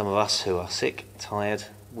some of us who are sick, tired,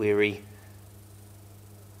 weary,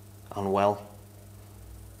 unwell.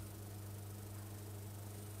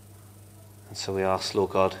 And so we ask,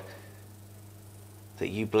 Lord God, that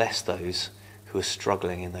you bless those who are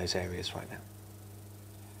struggling in those areas right now.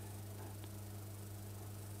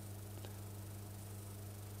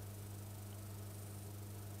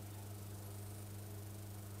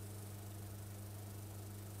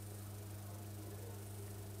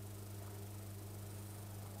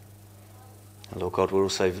 And Lord God, we're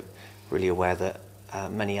also really aware that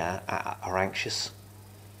many are anxious.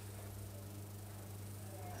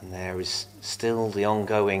 And there is still the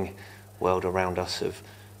ongoing world around us of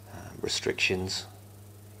restrictions.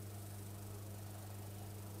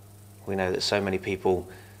 We know that so many people,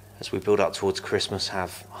 as we build up towards Christmas,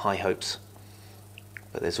 have high hopes.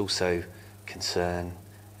 But there's also concern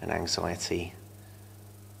and anxiety.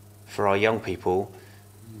 For our young people,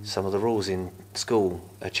 some of the rules in school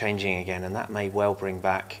are changing again, and that may well bring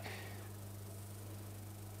back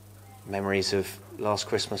memories of last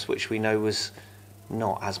Christmas, which we know was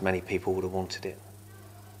not as many people would have wanted it.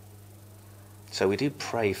 So we do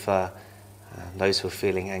pray for those who are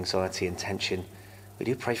feeling anxiety and tension. We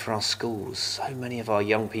do pray for our schools. So many of our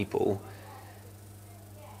young people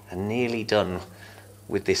are nearly done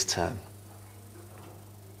with this term.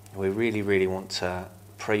 We really, really want to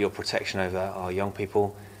pray your protection over our young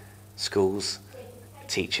people, schools,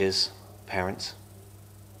 teachers, parents.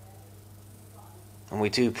 And we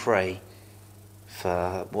do pray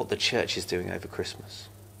for what the church is doing over Christmas.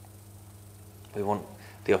 We want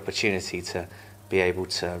the opportunity to be able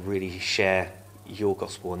to really share your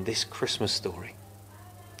gospel and this Christmas story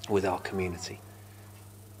with our community.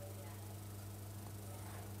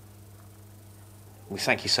 We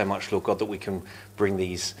thank you so much, Lord God, that we can bring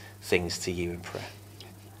these things to you in prayer.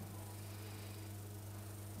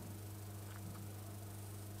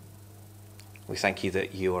 We thank you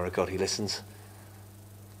that you are a God who listens,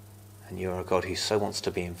 and you are a God who so wants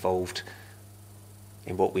to be involved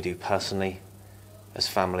in what we do personally, as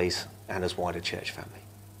families, and as wider church family.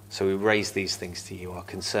 So we raise these things to you, our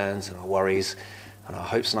concerns and our worries and our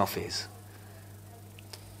hopes and our fears.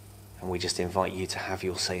 And we just invite you to have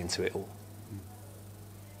your say into it all.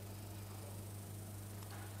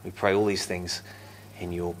 We pray all these things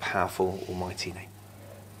in your powerful, almighty name.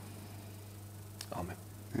 Amen.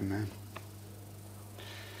 Amen.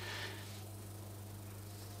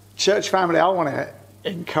 Church family, I want to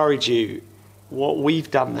encourage you. What we've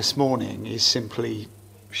done this morning is simply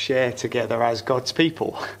share together as God's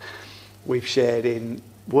people. We've shared in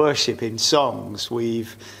worship, in songs.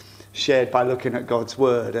 We've shared by looking at God's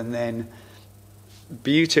word, and then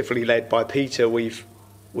beautifully led by Peter, we've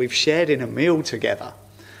shared in a meal together.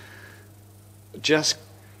 Just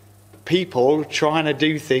people trying to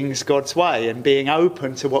do things God's way and being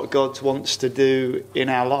open to what God wants to do in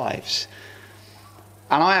our lives.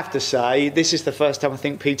 And I have to say, this is the first time I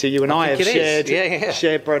think, Peter, you and I have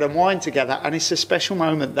shared bread and wine together. And it's a special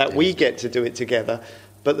moment that we get to do it together,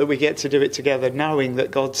 but that we get to do it together knowing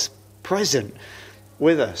that God's present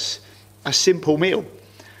with us. A simple meal.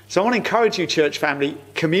 So I want to encourage you, church family,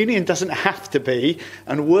 communion doesn't have to be,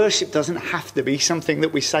 and worship doesn't have to be something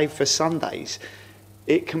that we save for Sundays.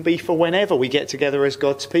 It can be for whenever we get together as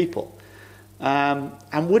God's people.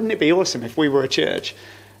 And wouldn't it be awesome if we were a church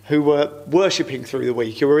who were worshipping through the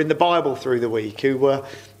week, who were in the Bible through the week, who were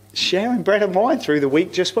sharing bread and wine through the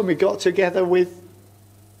week just when we got together with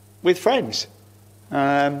friends.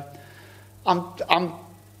 I'm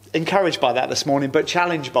encouraged by that this morning, but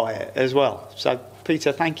challenged by it as well. So,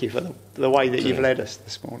 Peter, thank you for the way that you've led us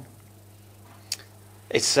this morning.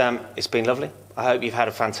 It's been lovely. I hope you've had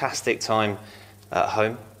a fantastic time at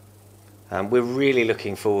home. We're really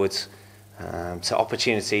looking forward to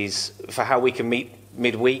opportunities for how we can meet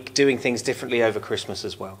midweek, doing things differently over Christmas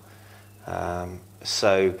as well.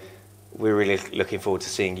 So we're really looking forward to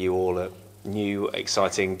seeing you all at new,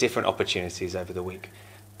 exciting, different opportunities over the week.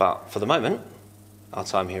 But for the moment, our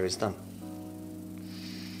time here is done.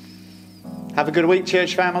 Have a good week,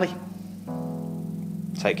 church family.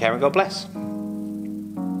 Take care and God bless.